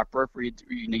over the top rope, where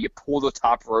you pull the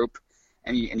top rope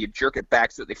and you jerk it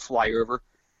back so that they fly over.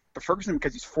 But Ferguson,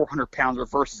 because he's 400 pounds,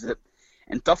 reverses it,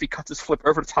 and Duffy cuts his flip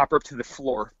over the top rope to the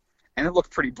floor. And it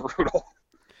looked pretty brutal.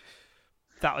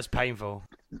 That was painful.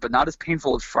 But not as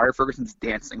painful as Friar Ferguson's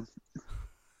dancing.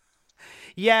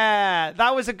 Yeah,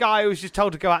 that was a guy who was just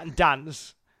told to go out and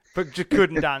dance, but just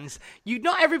couldn't dance.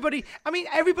 Everybody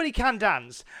can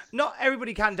dance. Not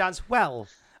everybody can dance well.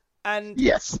 And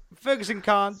yes, Ferguson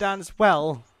can't dance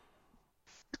well.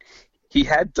 He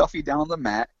had Duffy down on the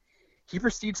mat. He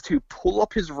proceeds to pull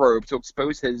up his robe to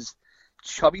expose his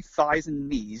chubby thighs and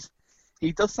knees.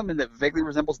 He does something that vaguely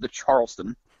resembles the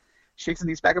Charleston. Shakes his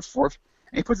knees back and forth,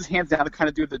 and he puts his hands down to kind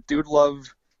of do the Dude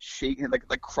Love shake,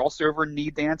 like crossover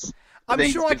knee dance. I'm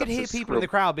sure I could hear people in the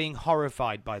crowd being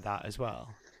horrified by that as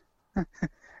well.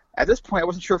 At this point, I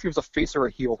wasn't sure if he was a face or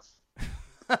a heel.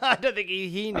 I don't think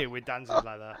he knew with dances like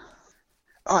that.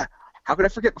 Oh, how could I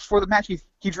forget? Before the match,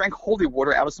 he drank holy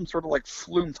water out of some sort of like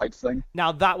flume type thing.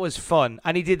 Now that was fun,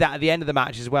 and he did that at the end of the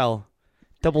match as well.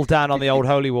 Doubled down on the old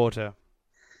holy water.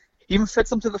 He even fed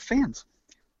some to the fans.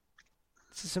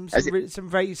 Some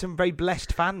very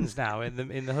blessed fans now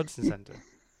in the Hudson Center.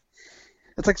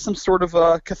 It's like some sort of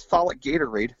Catholic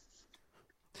Gatorade.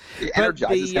 It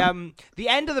energizes him. The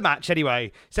end of the match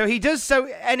anyway. So he does so.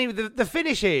 Anyway, the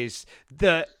finish is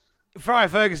that Friar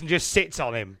Ferguson just sits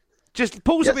on him, just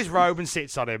pulls up his robe and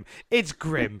sits on him. It's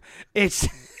grim. It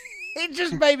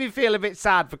just made me feel a bit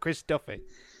sad for Chris Duffy.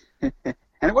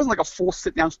 And it wasn't like a full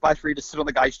sit-down splash where you just sit on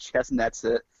the guy's chest and that's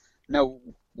it. No,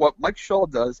 what Mike Shaw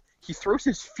does, he throws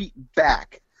his feet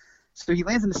back, so he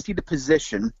lands in a seated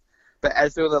position, but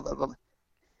as though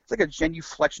it's like a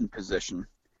genuflection position,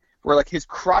 where like his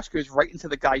crotch goes right into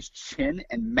the guy's chin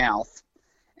and mouth,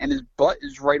 and his butt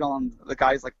is right on the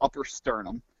guy's like upper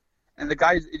sternum, and the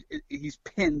guy he's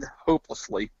pinned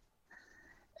hopelessly,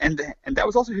 and that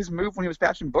was also his move when he was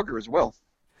bashing Booger as well.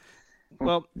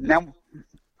 Well, now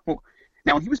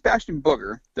when he was bashing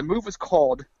Booger, the move was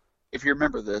called, if you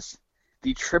remember this,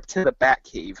 the trip to the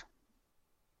Batcave.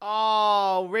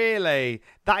 Oh, really?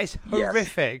 That is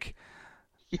horrific.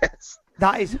 Yes.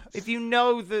 That is, if you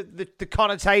know the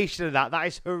connotation of that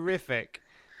is horrific.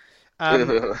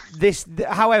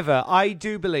 However, I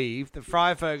do believe that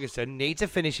Friar Ferguson needs a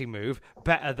finishing move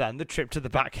better than the trip to the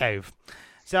Batcave.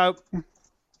 So,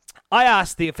 I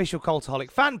asked the official Cultaholic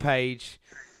fan page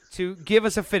to give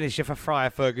us a finisher for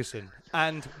Friar Ferguson.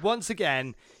 And once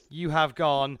again, you have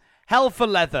gone hell for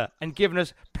leather and given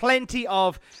us plenty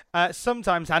of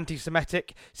sometimes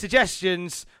anti-Semitic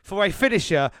suggestions for a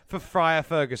finisher for Friar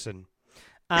Ferguson.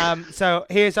 So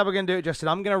here's how we're going to do it, Justin.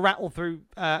 I'm going to rattle through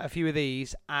a few of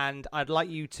these, and I'd like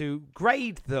you to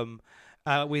grade them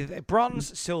with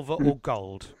bronze, silver, or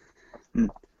gold.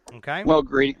 Okay? Well,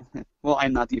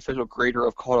 I'm not the official grader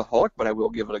of Cultaholic, but I will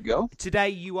give it a go. Today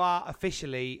you are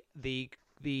officially the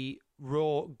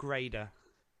Raw grader.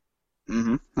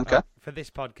 Okay. For this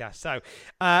podcast. So,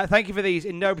 thank you for these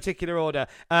in no particular order.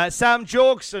 Sam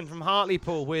Jorgson from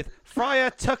Hartlepool with Friar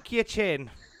Tuck Your Chin.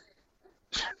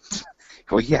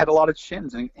 Well, he had a lot of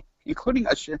chins, including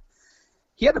a chin.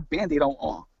 He had a Band-Aid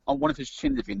on one of his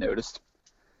chins, if you noticed.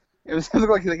 It looked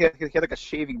like he had like a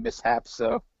shaving mishap,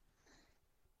 so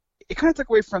it kind of took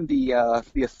away from the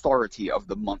authority of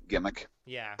the monk gimmick.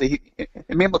 Yeah. It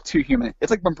made him look too human.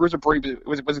 It's like when Bruiser Brody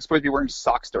was supposed to be wearing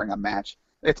socks during a match.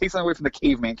 It takes something away from the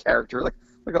caveman character. Like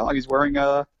oh, he's wearing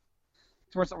department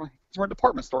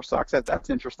store socks.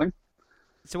 That's interesting.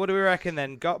 So what do we reckon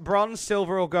then? Got bronze,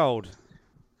 silver, or gold?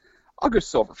 I'll go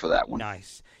silver for that one.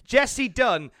 Nice. Jesse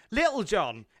Dunn, Little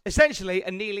John, essentially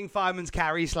a kneeling fireman's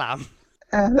carry slam.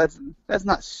 That's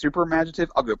not super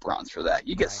imaginative. I'll go bronze for that.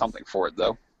 You get something for it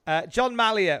though. John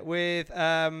Mallia with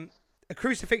a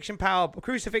crucifix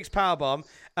powerbomb,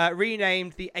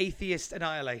 renamed the Atheist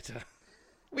Annihilator,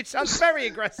 which sounds very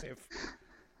aggressive.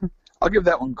 I'll give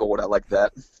that one gold. I like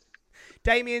that.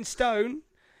 Damien Stone,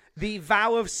 the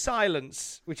Vow of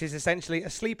Silence, which is essentially a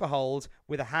sleeper hold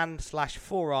with a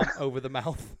hand/forearm over the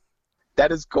mouth.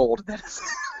 That is gold. That's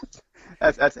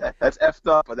effed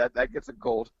up, but that gets a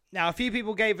gold. Now, a few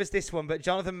people gave us this one, but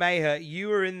Jonathan Maher, you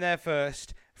were in there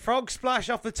first. Frog splash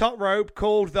off the top rope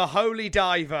called the Holy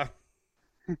Diver.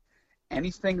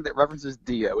 Anything that references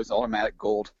Dio is automatic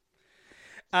gold.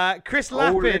 Chris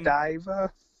Holy Lappin.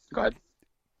 Diver. Go ahead.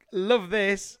 Love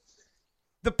this.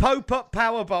 The Pope Up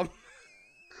Powerbomb.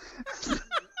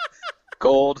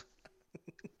 Gold.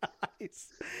 Nice.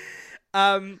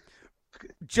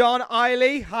 John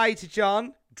Eiley, hi to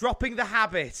John. Dropping the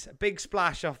Habit. A big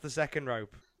splash off the second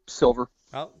rope. Silver.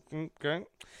 Oh, okay.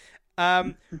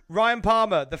 Ryan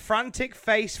Palmer, the frantic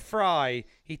face fry.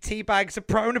 He teabags a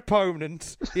prone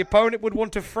opponent. The opponent would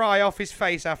want to fry off his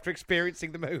face after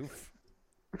experiencing the move.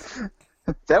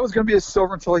 That was going to be a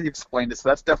silver until he explained it, so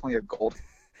that's definitely a gold.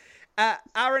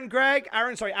 Aaron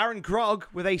Grog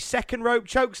with a second rope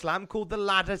chokeslam called the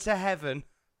Ladder to Heaven.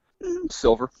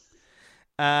 Silver.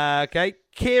 Okay.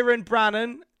 Kieran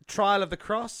Brannan, Trial of the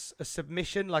Cross, a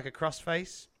submission like a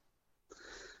crossface.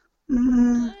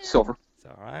 Silver.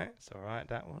 It's all right,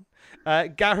 that one.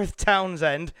 Gareth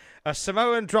Townsend, a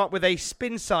Samoan drop with a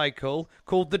spin cycle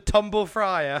called the Tumble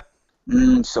Fryer.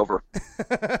 Silver.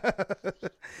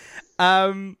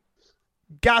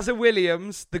 Gaza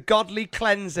Williams, the Godly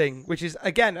Cleansing, which is,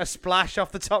 again, a splash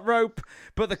off the top rope,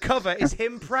 but the cover is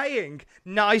him praying.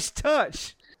 Nice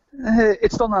touch.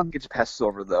 It's still not gets past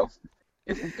silver, though.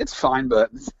 It's fine, but,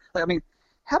 I mean,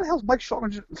 how the hell is Mike Shaw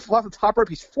going to fly off the top rope?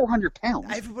 He's 400 pounds.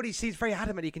 Everybody seems very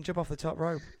adamant he can jump off the top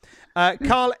rope.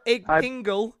 Carl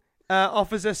Ingle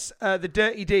offers us the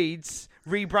Dirty Deeds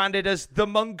rebranded as the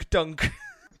Monk Dunk.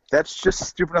 That's just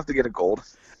stupid enough to get a gold.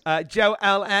 Joe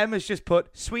LM has just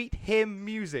put sweet hymn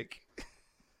music.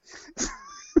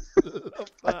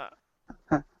 Love that.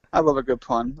 I love a good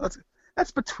pun.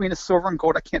 That's between a silver and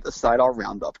gold. I can't decide. I'll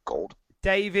round up gold.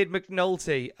 David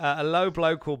McNulty, a low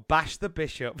bloke called Bash the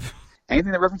Bishop.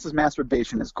 Anything that references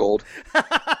masturbation is gold.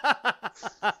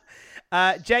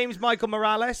 James Michael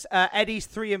Morales, Eddie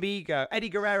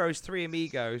Guerrero's Three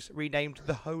Amigos, renamed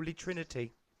the Holy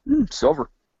Trinity. Silver.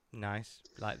 Nice.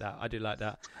 Like that. I do like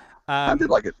that. I did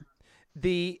like it.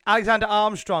 The Alexander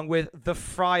Armstrong with the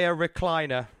Friar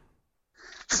Recliner.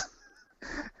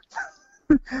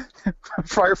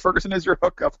 Friar Ferguson is your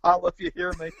hookup. Holla if you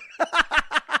hear me.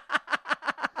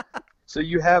 So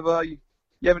you have an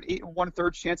 8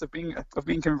 1/3 chance of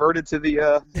being converted to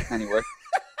the anyway.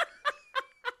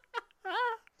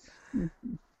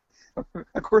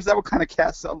 Of course, that would kind of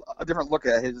cast a different look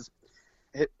at his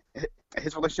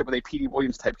relationship with a P.D.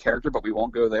 Williams type character, but we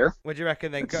won't go there. What do you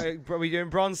reckon then? Are we doing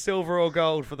bronze, silver, or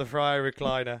gold for the Friar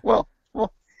Recliner? Well,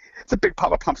 it's a big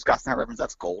Papa Pump Scotch Night reference.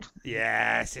 That's gold.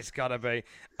 Yes, it's got to be.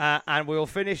 And we'll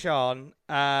finish on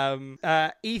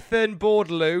Ethan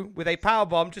Bordeloo with a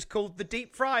powerbomb just called the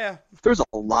Deep Fryer. There's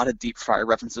a lot of Deep Fryer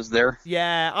references there.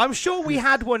 Yeah, I'm sure we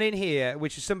had one in here,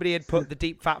 which is somebody had put the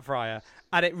Deep Fat Fryer,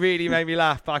 and it really made me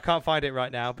laugh, but I can't find it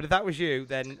right now. But if that was you,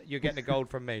 then you're getting a gold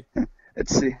from me.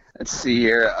 Let's see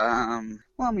here.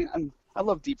 Well, I mean, I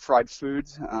love deep fried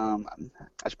foods. I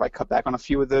should probably cut back on a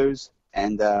few of those,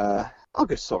 and I'll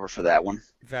go silver for that one.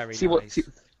 Very nice.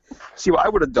 See what I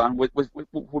would have done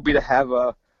would be to have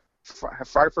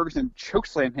Friar Ferguson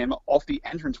chokeslam him off the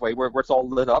entranceway where it's all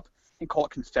lit up and call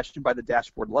it Confession by the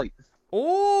Dashboard Light.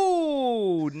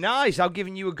 Oh, nice. I'm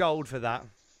giving you a gold for that.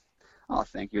 Oh,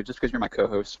 thank you. Just because you're my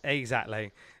co-host.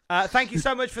 Exactly. Thank you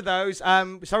so much for those.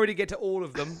 Sorry to get to all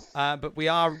of them, but we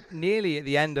are nearly at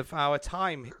the end of our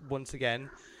time once again.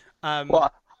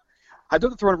 Well, I'd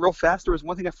like to throw in real fast. There was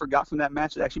one thing I forgot from that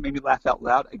match that actually made me laugh out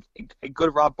loud. A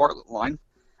good Rob Bartlett line.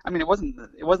 I mean, it wasn't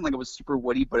like it was super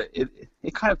witty, but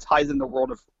it kind of ties in the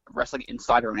world of wrestling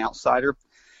insider and outsider.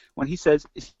 When he says,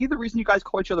 "Is he the reason you guys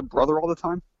call each other brother all the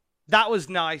time?" That was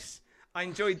nice. I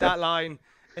enjoyed that line.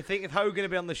 I think if Hogan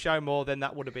had been on the show more, then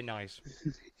that would have been nice.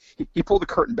 He pulled the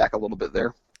curtain back a little bit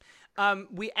there.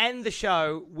 We end the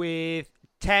show with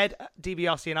Ted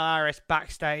DiBiase and IRS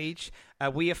backstage.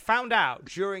 We have found out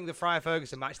during the Friar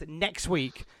Ferguson match that next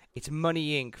week it's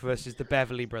Money Inc. versus the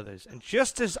Beverly Brothers. And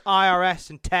just as IRS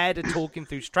and Ted are talking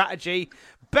through strategy,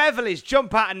 Beverly's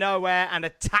jump out of nowhere and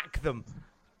attack them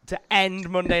to end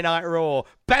Monday Night Raw.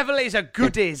 Beverly's are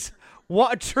goodies.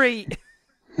 What a treat.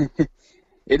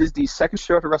 It is the second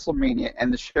show at WrestleMania,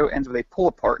 and the show ends with a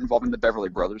pull-apart involving the Beverly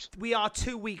Brothers. We are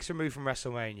 2 weeks removed from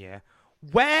WrestleMania.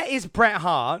 Where is Bret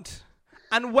Hart,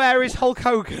 and where is Hulk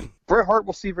Hogan? Bret Hart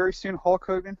we'll see very soon. Hulk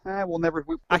Hogan, we'll never...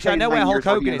 Actually, I know where Hulk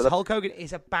Hogan is. Hulk Hogan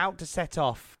is about to set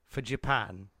off for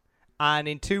Japan. And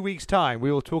in 2 weeks' time,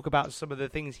 we will talk about some of the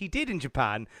things he did in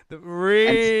Japan that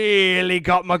really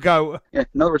got my goat. Yeah,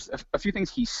 in other words, a few things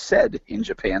he said in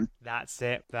Japan. That's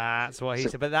it. That's what he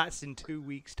said. But that's in 2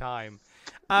 weeks' time.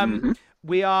 Mm-hmm.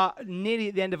 We are nearly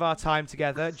at the end of our time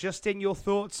together. Justin, your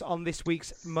thoughts on this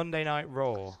week's Monday Night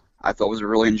Raw? I thought it was a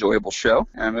really enjoyable show.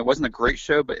 It wasn't a great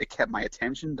show, but it kept my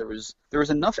attention. There was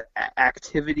enough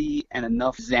activity and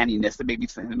enough zaniness that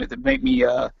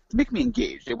made me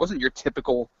engaged. It wasn't your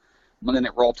typical Monday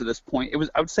Night Raw up to this point.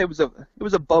 I would say it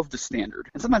was above the standard.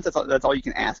 And sometimes that's all you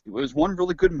can ask. It was one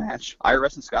really good match,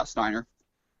 IRS and Scott Steiner.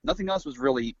 Nothing else was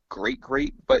really great,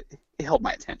 but it held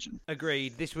my attention.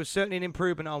 Agreed. This was certainly an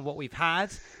improvement on what we've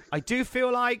had. I do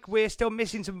feel like we're still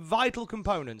missing some vital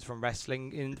components from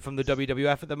wrestling from the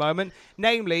WWF at the moment,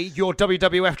 namely your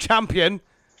WWF champion,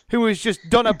 who has just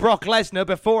done a Brock Lesnar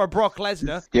before a Brock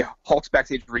Lesnar. Yeah, Hulk's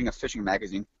backstage reading a fishing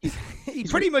magazine. He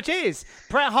pretty much is.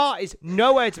 Bret Hart is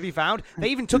nowhere to be found. They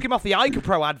even took him off the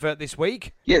ICAPRO advert this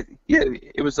week. Yeah,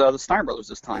 it was the Steiner Brothers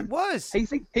this time. It was. Hey, you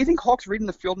think Hulk's reading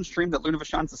the Field and Stream that Luna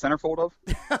Vachon's the centerfold of?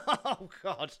 Oh,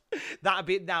 God. That'd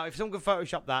be... Now, if someone could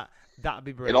Photoshop that, that'd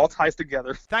be brilliant. It all ties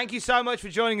together. Thank you so much for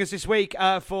joining us this week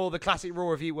for the Classic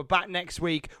Raw review. We're back next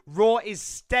week. Raw is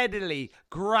steadily,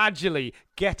 gradually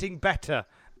getting better.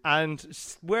 And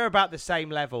we're about the same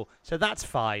level, so that's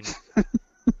fine.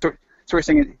 So we're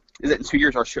saying is that in 2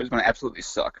 years our show is going to absolutely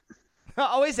suck.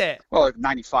 Oh, is it? Well, like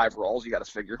 95 Raws, you got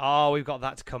to figure. Oh, we've got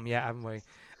that to come yet, haven't we?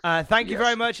 Thank you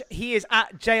very much. He is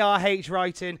at JRH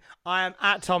Writing. I am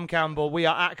at Tom Campbell. We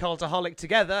are at Cultaholic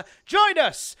together. Join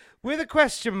us with a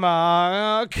question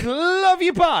mark. Love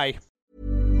you, bye.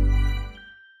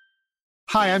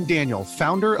 Hi, I'm Daniel,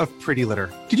 founder of Pretty Litter.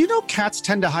 Did you know cats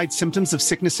tend to hide symptoms of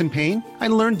sickness and pain? I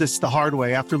learned this the hard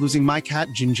way after losing my cat,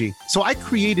 Gingy. So I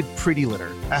created Pretty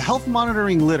Litter, a health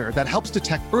monitoring litter that helps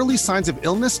detect early signs of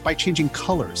illness by changing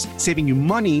colors, saving you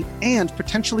money and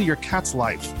potentially your cat's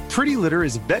life. Pretty Litter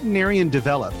is veterinarian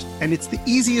developed, and it's the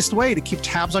easiest way to keep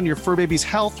tabs on your fur baby's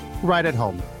health right at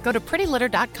home. Go to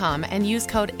prettylitter.com and use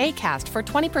code ACAST for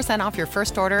 20% off your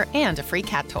first order and a free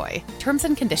cat toy. Terms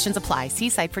and conditions apply. See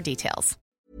site for details.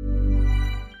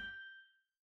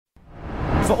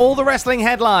 For all the wrestling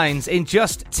headlines in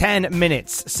just 10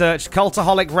 minutes, search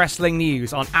Cultaholic Wrestling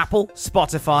News on Apple,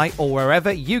 Spotify, or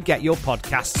wherever you get your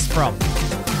podcasts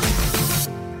from.